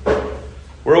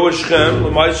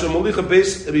 L'maisa Malicha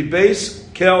base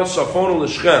Kel Safon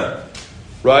l'Shechem,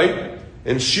 right?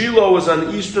 And Shiloh was on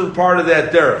the eastern part of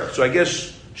that derech. So I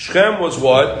guess Shechem was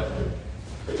what?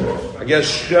 I guess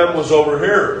Shechem was over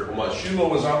here. Shiloh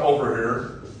was over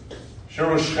here.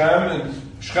 Shiloh was Shechem, and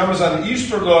Shechem was on the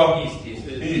east or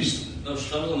the east? No,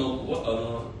 Shechem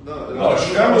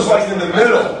was like in the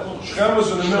middle. Shechem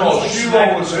was in the middle.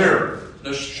 Shiloh was here.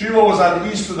 Shiloh was on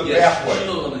the east of the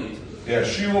pathway. Yeah,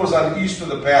 Shiloh was on the east of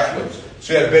the pathway.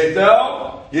 So you had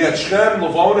Beitel, you had Shechem,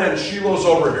 Lavona, and Shiloh's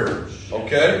over here.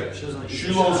 Okay?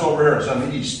 Shiloh's over here. It's on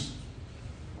the east.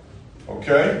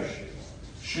 Okay?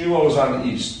 Shiloh is on the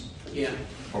east. Yeah.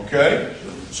 Okay?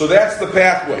 So that's the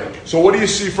pathway. So what do you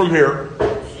see from here?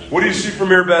 What do you see from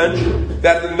here, Ben?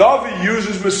 That the Navi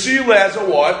uses Mesila as a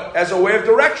what? As a way of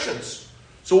directions.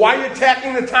 So why are you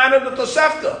attacking the Tana of the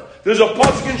Tosefta? There's a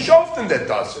Pasuk in Shoftim that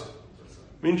does it.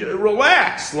 I mean,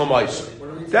 relax,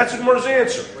 Lamaisa. That's Gemara's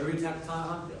answer. What do we attack the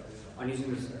Tana on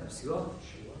using Mesila?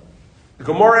 The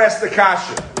Gemara asked the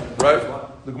Kasha, right?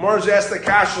 The Gemara's asked the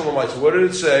Kasha, Lamaisa. What did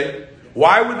it say?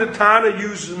 Why would the Tana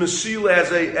use Mesila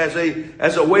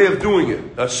as a way of doing it?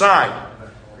 A sign.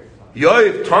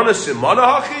 Yoiv Tana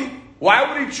Simana Hachi? Why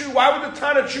would he choose? Why would the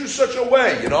Tana choose such a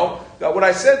way? You know, what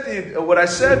I said,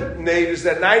 Nate, is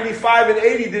that 95 and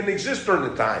 80 didn't exist during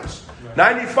the times.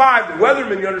 95, the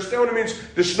weatherman, you understand what it means?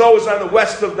 The snow is on the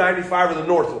west of 95 or the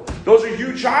north. Those are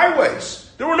huge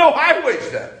highways. There were no highways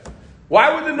then.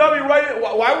 Why would the Navi write it?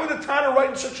 Why would the Tana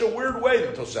write in such a weird way,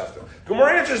 the Tosefta?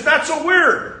 Gemara answers, not so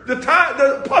weird. The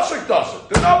Pasuk does it.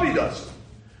 The Navi does it.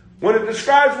 When it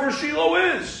describes where Shiloh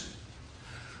is.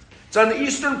 It's on the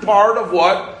eastern part of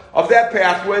what? Of that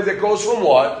pathway that goes from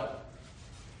what?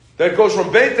 That goes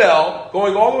from Beit El,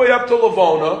 going all the way up to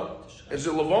Lavona. Is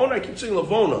it Lavona? I keep saying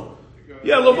Lavona.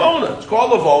 Yeah, Lavona. It's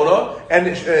called Lavona,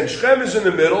 and Shechem is in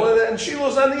the middle, and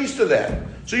Shiloh's on the east of that.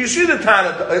 So you see the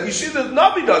Tana, you see the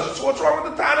Navi does it. So what's wrong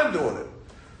with the Tana doing it?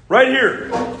 Right here,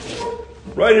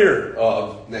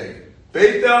 Nate.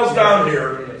 Beit El's down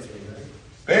here.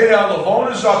 Beit El,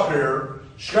 Lavona's up here.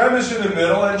 Shechem is in the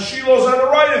middle, and Shiloh's on the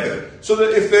right of it. So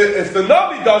that if the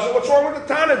Navi does it, what's wrong with the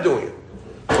Tana doing it?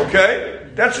 Okay,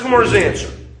 that's Gemara's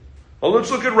answer. Well, let's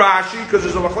look at Rashi, because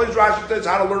there's a Machlokes Rashi that's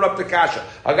how to learn up the Kasha.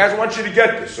 Guys, I want you to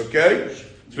get this, okay?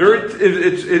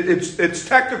 It's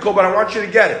technical, but I want you to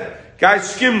get it. Guys,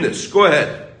 skim this. Go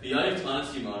ahead.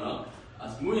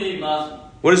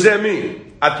 What does that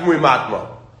mean? Atmui matma.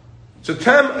 It's a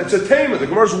tema. The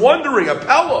Gemara's wondering, a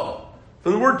pella,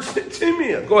 from the word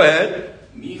timia. Go ahead.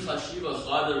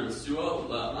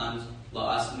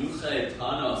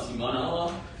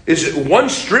 Is it one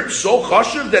strip so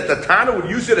chashuv that the Tana would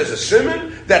use it as a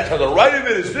siman? That to the right of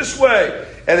it is this way,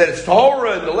 and that it's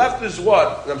tahora, and the left is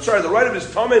what? I'm sorry, the right of it is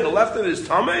tameh, and the left of it is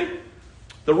tameh?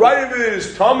 The right of it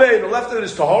is tameh, and the left of it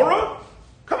is tahora?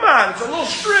 Come on, it's a little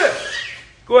strip.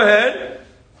 Go ahead.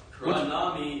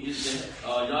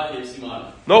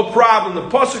 No problem, the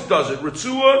pasuk does it.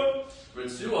 Ritzua.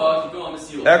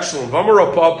 Excellent.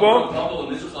 Vamara Papa.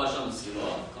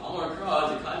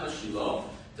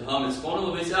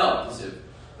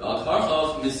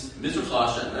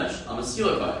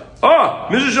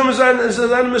 Mizrachim is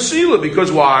on Mesila,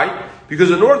 because why? Because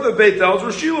the north of Beit El is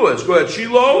where Shiloh is. Go ahead,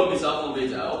 Shiloh.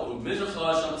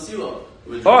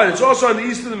 And it's also on the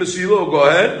east of the Mesila. Go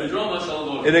ahead.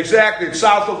 And exactly, it's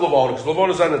south of Lavona, because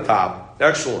Lavona is on the top.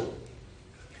 Excellent.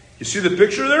 You see the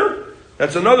picture there?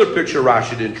 That's another picture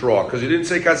Rashi didn't draw, because he didn't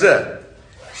say Kazeh.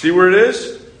 See where it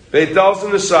is? Beit El's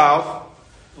in the south.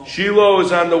 Shiloh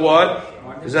is on the what?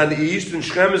 Is on the east, and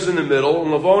Shechem is in the middle,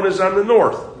 and Lavona is on the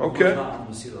north. Okay.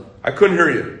 I couldn't hear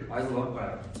you.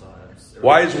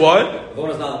 Why is what?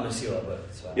 Lavona's not on Mesila, but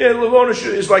yeah, Lavona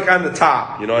is like on the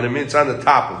top. You know what I mean? It's on the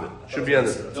top of it. Should be on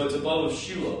the. So it's above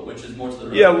Shiloh, which is more to the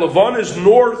right. Yeah, Lavona is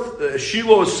north.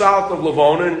 Shiloh is south of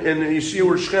Lavona, and you see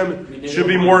where Shechem should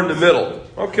be more in the middle.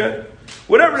 Okay.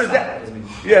 Whatever it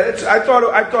is. I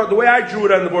thought the way I drew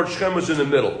it on the board, Shechem was in the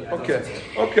middle. Okay.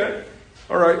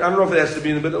 All right. I don't know if it has to be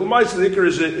in the middle. The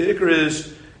Ikar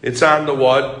is it's on the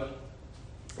what?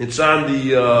 It's on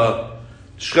the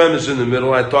Shechem is in the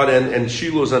middle. I thought, and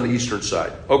Shiloh is on the eastern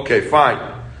side. Okay, fine.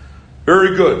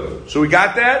 Very good. So we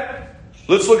got that.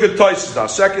 Let's look at Taisus now.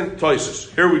 Second Taisus.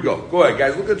 Here we go. Go ahead,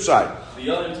 guys. Look inside.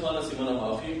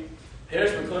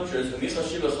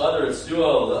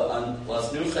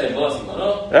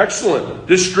 Excellent.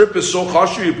 This strip is so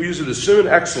chashu, you use it as simon.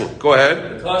 Excellent. Go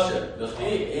ahead.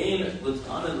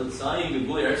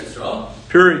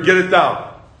 Period. Get it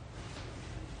down.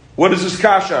 What is this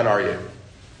kasha on, are you?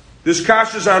 This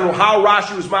kasha is on how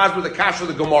Rashi was mazed with the kasha of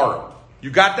the Gemara.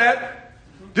 You got that?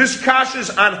 This kasha is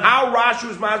on how Rashi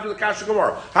was mazed with the kasha of the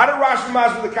Gemara. How did Rashi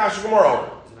mazed with the kasha of the Gemara?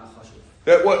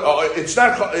 That what? It's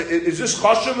not. Is this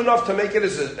chashuv enough to make it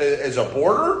as a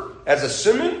border, as a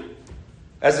simon,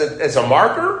 as a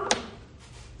marker?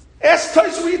 Ask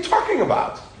Tyson, what are you talking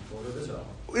about?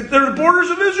 They're the borders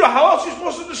of Israel. How else are you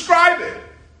supposed to describe it?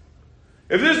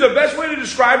 If this is the best way to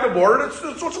describe the border,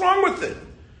 that's what's wrong with it.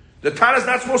 The Tana's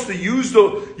not supposed to use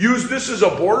this as a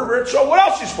border. So what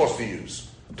else are you supposed to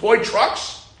use? Toy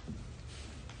trucks?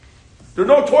 There are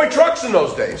no toy trucks in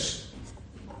those days.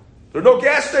 There are no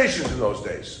gas stations in those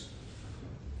days.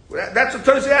 That's what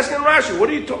Tana's asking Rashi.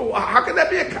 How can that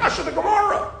be a kasha of the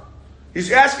Gemara? He's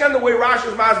asking the way Rashi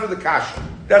is mazed with the kasha.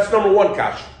 That's number one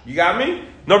kasha. You got me?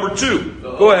 Number two.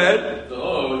 Go ahead. So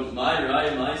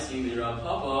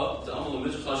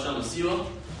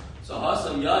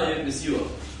Hasam Yaib Mesiwa.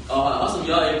 Hasam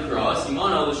Yaib Kra,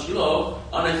 Simana Lashilo,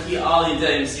 Anaki Ali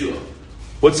Day Mesiwa.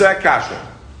 What's that kasha?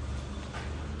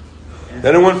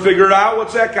 Anyone figure it out?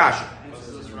 What's that kasha?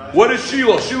 What is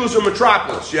Shiloh? Shiloh's a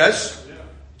metropolis, yes?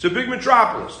 It's a big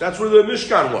metropolis. That's where the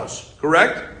Mishkan was,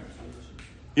 correct?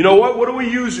 You know what? What are we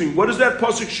using? What does that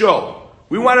pasuk show?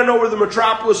 We want to know where the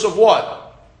metropolis of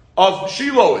what? Of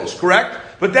Shiloh is, correct?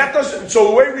 But that doesn't, so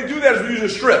the way we do that is we use a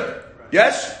strip.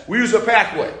 Yes? We use a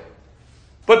pathway.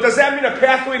 But does that mean a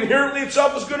pathway inherently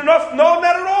itself is good enough? No,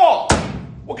 not at all.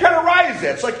 What kind of rye is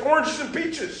that? It's like oranges and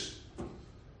peaches.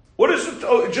 What is it?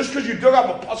 Oh, just because you dug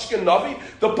up a Pasuk and Navi?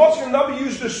 The Pasuk and Navi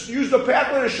used the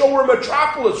pathway to show where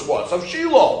metropolis was, of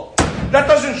Shiloh. That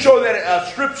doesn't show that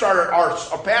strips are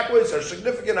pathways are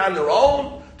significant on their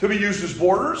own to be used as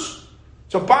borders.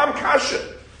 It's a bomb kasha.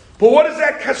 But what is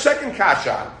that second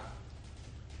kasha on?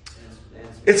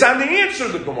 It's on the answer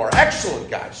to the Gemara. Excellent,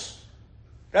 guys.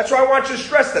 That's why I want you to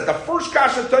stress that. The first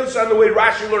kasha is on the way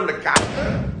Rashi learned the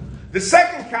kasha. The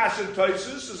second kasha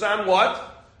is on what?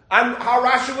 On how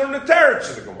Rashi learned the teretz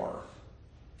of the Gemara.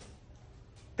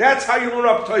 That's how you learn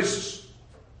up Taisus.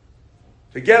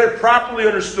 To get it properly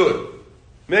understood.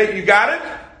 You got it?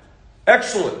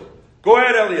 Excellent. Go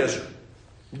ahead, Eliezer.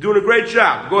 You're doing a great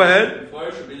job. Go ahead.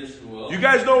 You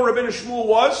guys know what Rabbeinu Shmuel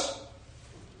was?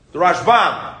 The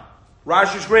Rashbam.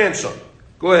 Rashi's grandson.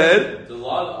 Go ahead. The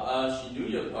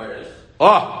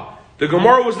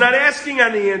Gemara was not asking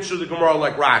on the answer of the Gemara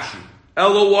like Rashi.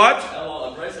 Ella what?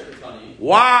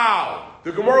 Wow.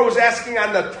 The Gemara was asking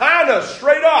on the Tana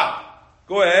straight up.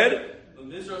 Go ahead.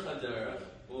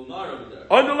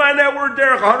 Underline that word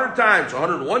derech 100 times,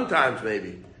 101 times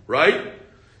maybe, right?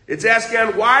 It's asking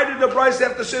on why did the Bryce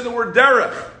have to say the word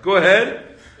derech? Go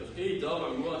ahead.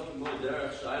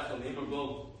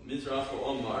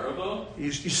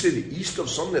 You say the east of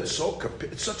something that's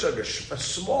it's such a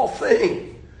small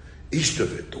thing. East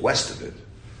of it, the west of it.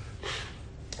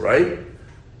 Right?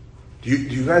 Do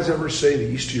you guys ever say the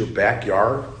east of your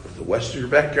backyard or the west of your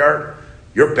backyard?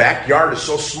 Your backyard is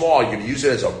so small, you can use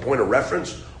it as a point of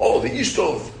reference. Oh, the east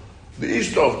of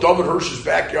David Hirsch's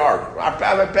backyard. I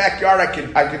have a backyard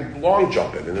I can long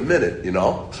jump in a minute, you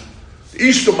know. The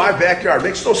east of my backyard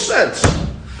makes no sense.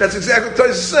 That's exactly what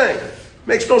Tais is saying.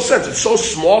 Makes no sense. It's so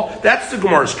small. That's the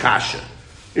Gemara's kasha.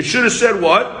 It should have said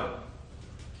what?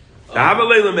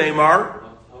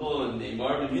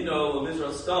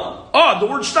 Oh, the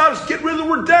word stam is get rid of the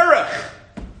word derech.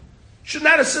 Should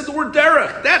not have said the word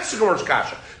derech. That's the Gemara's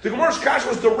kasha. The Gemara's kasha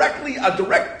was directly a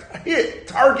direct hit,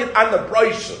 target on the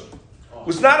brisa. It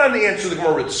was not on the answer of the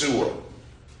Gemara Tzur.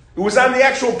 It was on the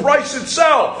actual brisa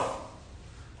itself.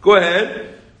 Go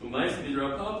ahead.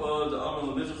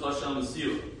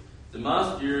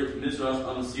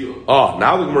 Oh,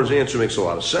 now the Gemara's answer makes a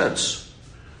lot of sense.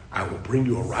 I will bring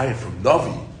you a riot from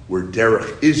Navi where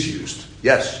derech is used.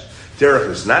 Yes, derech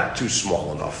is not too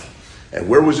small enough. And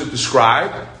where was it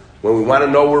described? When we want to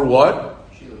know where what?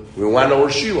 Shiloh. We want to know where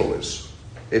Shiloh is.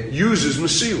 It uses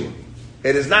Mesilah.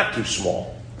 It is not too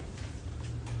small.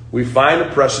 We find a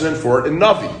precedent for it in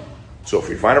Navi. So if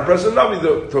we find a precedent in Navi,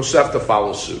 the Tosefta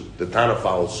follows suit. The Tana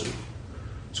follows suit.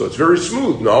 So it's very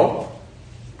smooth, no?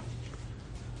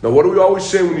 Now what do we always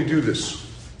say when you do this?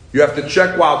 You have to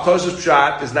check while Tosef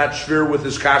Pshat is not shvir with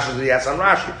his kasha that he asked on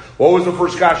Rashi. What was the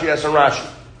first kasha he asked on Rashi?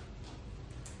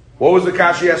 What was the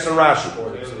kasha he asked on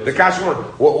Rashi? The kasha.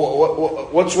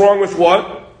 What's wrong with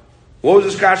what? What was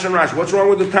his kasha on Rashi? What's wrong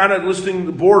with the Tana listing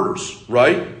the borders?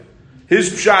 Right?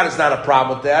 His pshat is not a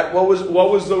problem with that. What was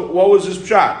his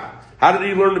pshat? How did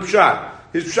he learn the pshat?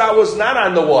 His pshat was not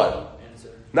on the what?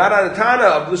 Not on the Tana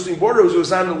of listing borders. It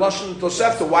was on the Lashon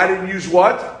Tosefta. Why did he use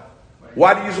what?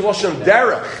 Why did he use the Lashon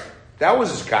Derech? That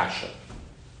was his kasha.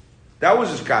 That was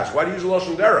his kasha. Why did he use the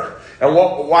Lashon Derech? And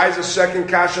why is the second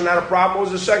kasha not a problem?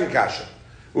 What was the second kasha?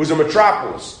 It was a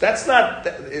metropolis. That's not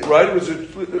right.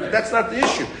 That's not the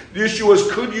issue. The issue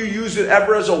was, could you use it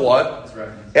ever as a what?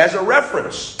 As a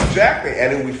reference. Exactly.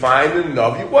 And then we find in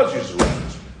Navi it was used as a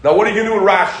reference. Now what are you going to do with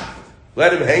Rashi?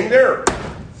 Let him hang there?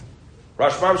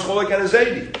 Rashbam Scholek and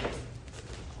Azedi.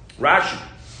 Rashi.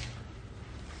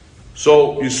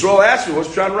 So Yisrael asked me, what's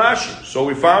Pshat and Rashi? So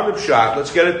we found the Pshat.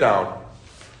 Let's get it down.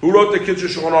 Who wrote the Kitzur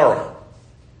Shulchan Aruch?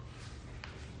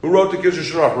 Who wrote the Kitzur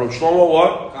Shulchan Aruch? Wrote Shlomo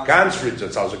what? Gansfried.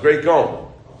 That was a great Gaon.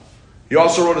 He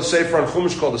also wrote a sefer on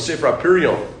Chumash called the Sefer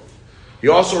HaPirion. He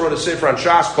also wrote a sefer on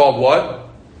Shas called what?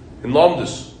 In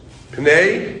Lomdus.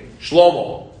 Pnei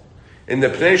Shlomo. In the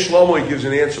Pnei Shlomo he gives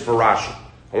an answer for Rashi.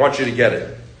 I want you to get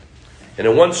it. And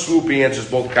in one swoop he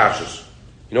answers both kashas.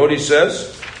 You know what he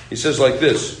says? He says like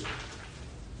this.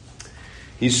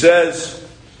 He says,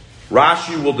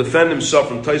 Rashi will defend himself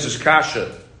from Taisus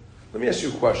Kasha. Let me ask you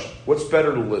a question. What's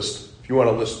better to list if you want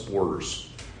to list borders?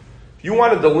 If you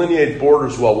want to delineate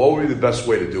borders well, what would be the best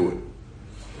way to do it?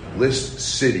 List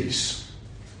cities.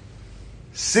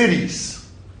 Cities.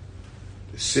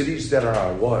 The cities that are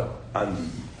on what? On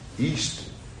the east,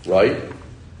 right?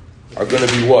 Are going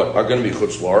to be what? Are going to be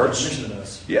Chutz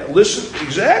La'aretz. Yeah, listen.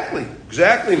 Exactly,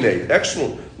 Nate.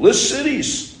 Excellent. List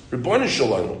cities. Rebbeinu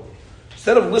Shalom.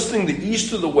 Instead of listing the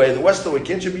east of the way, the west of the way,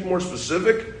 can't you be more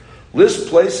specific? List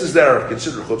places that are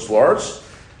considered Chutz La'aretz,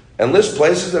 and list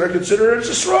places that are considered Eretz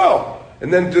Yisrael,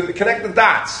 and then connect the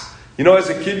dots. You know, as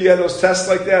a kid, you had those tests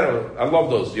like that. I love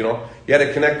those. You know, you had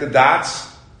to connect the dots.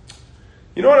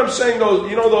 You know what I'm saying?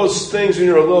 Those things when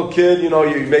you're a little kid. You know,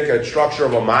 you make a structure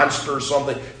of a monster or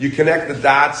something. You connect the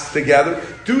dots together.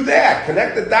 Do that.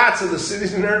 Connect the dots of the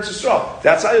cities in Eretz Yisrael.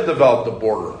 That's how you develop the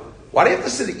border. Why do you have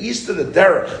to say the east of the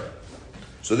derech?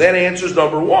 So that answers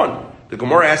number one. The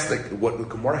Gemara asked, what the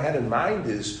Gemara had in mind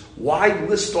is, why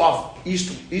list off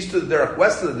east of the derech,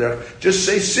 west of the derech? Just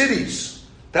say cities.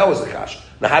 That was the kasha.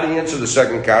 Now, how do you answer the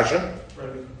second kasha?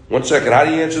 One second. How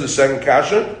do you answer the second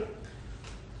kasha?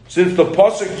 Since the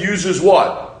pasuk uses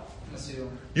what?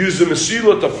 Use the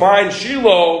Mesilah to find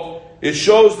Shiloh, it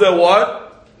shows that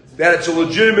what? That it's a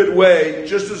legitimate way,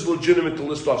 just as legitimate to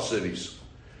list off cities.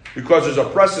 Because there's a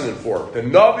precedent for it. The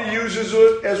Navi uses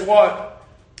it as what?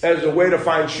 As a way to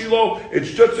find Shiloh.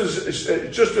 It's just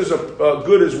as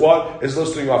good as what? As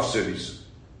listing off cities.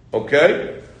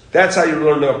 Okay? That's how you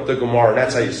learn the Gemara, and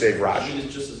that's how you save Rashi.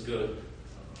 It's just as good.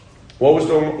 What was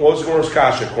the Gemara's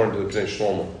kasha according to the Bnei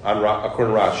Shlomo?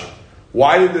 According to Rashi,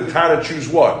 why did the Tana choose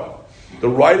what? The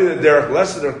right of the derech,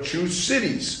 left of the derech, choose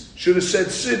cities. Should have said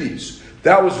cities.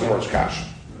 That was the Gemara's kasha.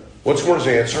 What's the Gemara's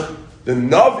answer? The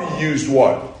Navi used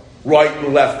what? Right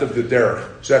and left of the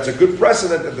derech. So that's a good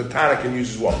precedent that the Tana can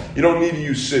use as well. You don't need to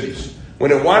use cities.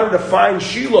 When it wanted to find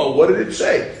Shiloh, what did it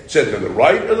say? It said to the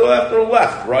right or the left or the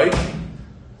left, right?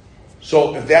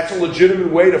 So if that's a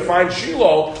legitimate way to find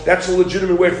Shiloh, that's a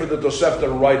legitimate way for the Tosefta to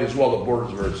write as well, the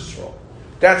borders of Eretz Yisrael.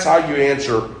 That's how you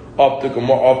answer up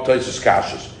Taisus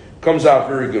Kashas. Comes out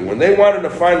very good. When they wanted to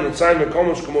find the sign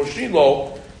Mekomos Kamo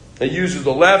Shiloh, they used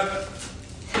the left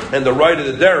and the right of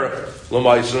the derech,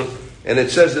 Lamaisa, and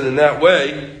it says it in that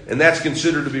way, and that's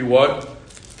considered to be what?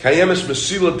 Kayemis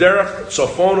Mesilah derech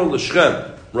Tzafona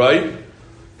L'Shchem, right?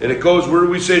 And it goes, where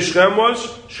did we say Shchem was?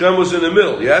 Shchem was in the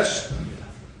middle, yes?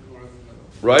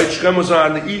 Right? Shchem was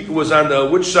on the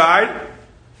which side?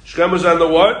 Shchem was on the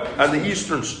what? On the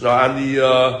eastern, no, on the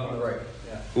right.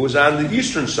 Yeah. It was on the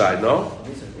eastern side, no?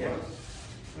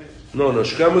 No,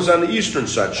 Shchem was on the eastern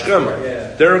side.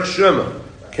 Shchem. Derech Shchem.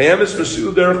 Kayemis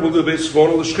Mesilah derech L'Beis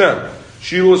Tzafona L'Shchem.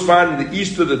 Shiloh was found in the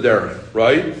east of the derech,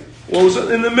 right? Well, it was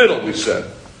in the middle, we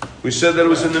said. We said that it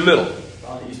was in the middle.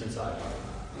 On the eastern side.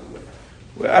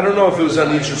 Well, I don't know if it was on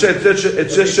the eastern side. It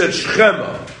just said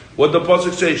Shchema. What the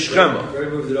pasuk say?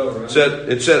 Shchema. Moved it over, right?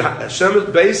 It said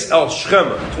Hashem base el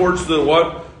Shchema, towards the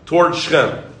what? Towards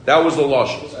Shchem. That was the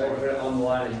lashon. On the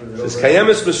line, it says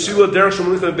Kayemis Mesilah derech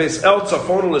Shemalicha base el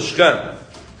Tzafona L'Shchem.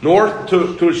 North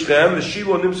to Shchem, the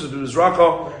Shiloh nimtzes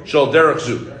b'Mizracha shel derech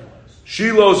zu.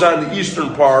 Shiloh's on the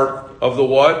eastern part of the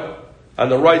what? On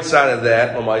the right side of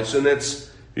that, and it's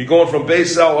you're going from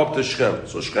Beis El up to Shchem.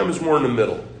 So Shchem is more in the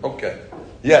middle. Okay.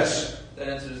 Yes. That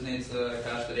answers Nate's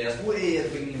kash that he asked way at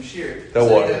the beginning of Shiur. That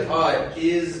what?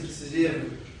 Is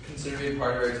Tzidim considered to be a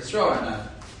part of Eretz Yisrael or not?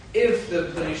 If the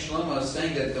Bnei Shlomo is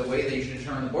saying that the way that you should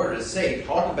determine the border is say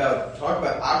talk about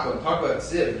Akko, talk about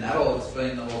Ziv, and that'll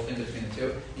explain the whole thing between the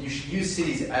two, and you should use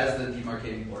cities as the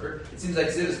demarcating border. It seems like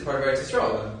Ziv is part of Eretz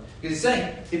Yisrael then. Because he's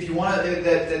saying, if you want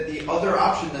that the other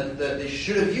option that they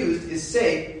should have used is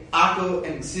say Akko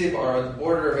and Ziv are on the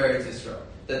border of Eretz Yisrael.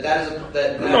 I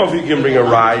don't know if you can bring a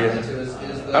riot.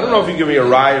 I don't know if you can bring a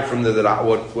riot from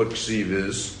what Ksiv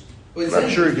is. Well, I'm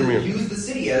not sure you can use the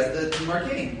city as the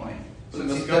demarcating point. So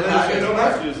you don't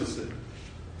have to use the city.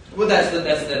 Well, that's the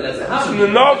That's in the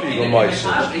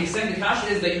Navi, He's saying the kasha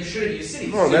is that you should have used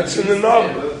cities. No, that's in the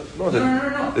Navi. No.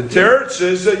 The Teretz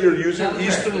says that you're using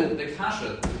eastern. The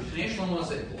kasha. Bnei Shlomo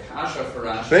said kasha for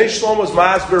Rashi. Bnei Shlomo's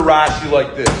masber Rashi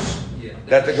like this.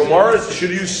 That the Gemara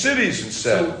should use cities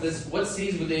instead. So what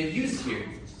cities would they have used here?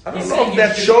 I don't know if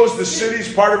that shows the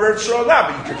city's part of Eretz Yisrael or not,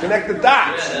 but you can connect the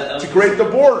dots to create the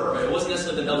border. It wasn't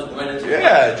necessarily that was right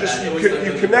into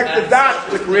you connect the dots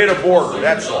to create a border.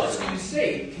 That's all.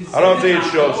 I don't think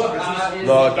it shows.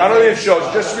 No, I don't think it shows.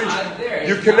 Just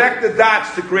you connect the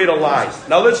dots to create a line.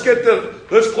 Now let's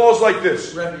close like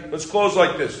this. Let's close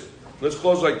like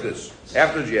this.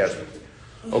 After you ask me.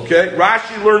 Okay?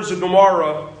 Rashi learns the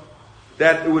Gemara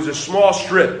that it was a small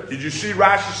strip. Did you see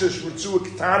Rashi says Shmitzua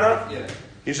Ketana? Yeah.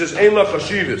 He says Ein La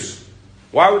Chashivas.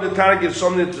 Why would the Tana give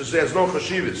something that says no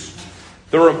Chashivas?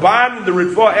 The Ramban and the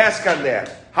Ritva ask on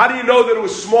that. How do you know that it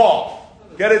was small?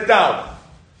 Get it down.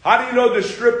 How do you know the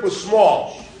strip was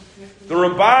small? The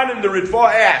Ramban and the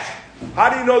Ritva ask. How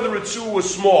do you know the Ritzu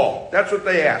was small? That's what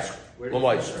they ask. The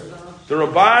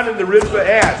Ramban and the Ritva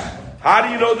ask. How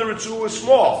do you know the Ritzu was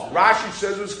small? Rashi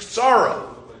says it was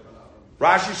Ktsara.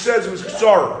 Rashi says it was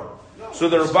Ktsara. So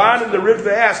the Ramban and the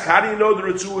Ritva ask, how do you know the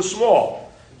Ritzu was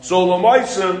small? So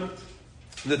Lamaisa,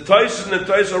 the Tais and the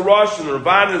Tais Rosh and the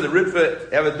Ramban and the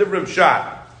Ritva have a different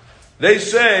shot. They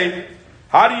say,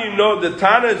 how do you know the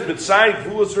Tana is Mitzayim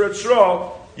Gvulas or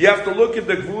Etzro? You have to look at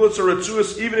the Gvulas or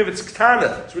Etzuas even if it's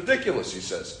Ktana. It's ridiculous, he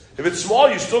says. If it's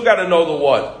small, you still got to know the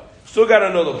what? Still got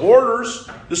to know the borders.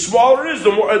 The smaller it is,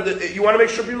 the more you want to make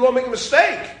sure people don't make a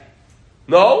mistake.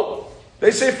 No?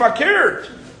 They say fakir.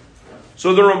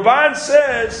 So the Ramban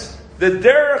says that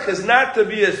derech is not to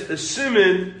be a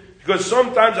simon because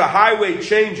sometimes a highway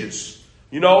changes.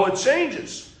 You know, it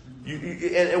changes.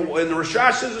 And the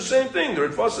Rashash says the same thing. The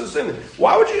Ritva says the same thing.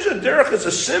 Why would you use a derech as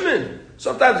a simon?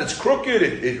 Sometimes it's crooked,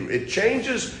 it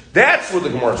changes. That's what the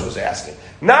Gemara was asking.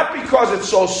 Not because it's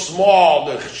so small,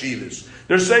 the cheshivas.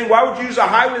 They're saying, why would you use a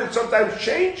highway that sometimes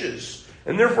changes?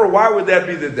 And therefore, why would that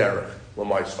be the derech?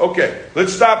 Okay,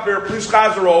 let's stop here. Please,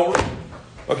 chazer over.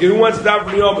 Okay, who wants to daven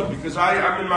for Yom? Because I'm in my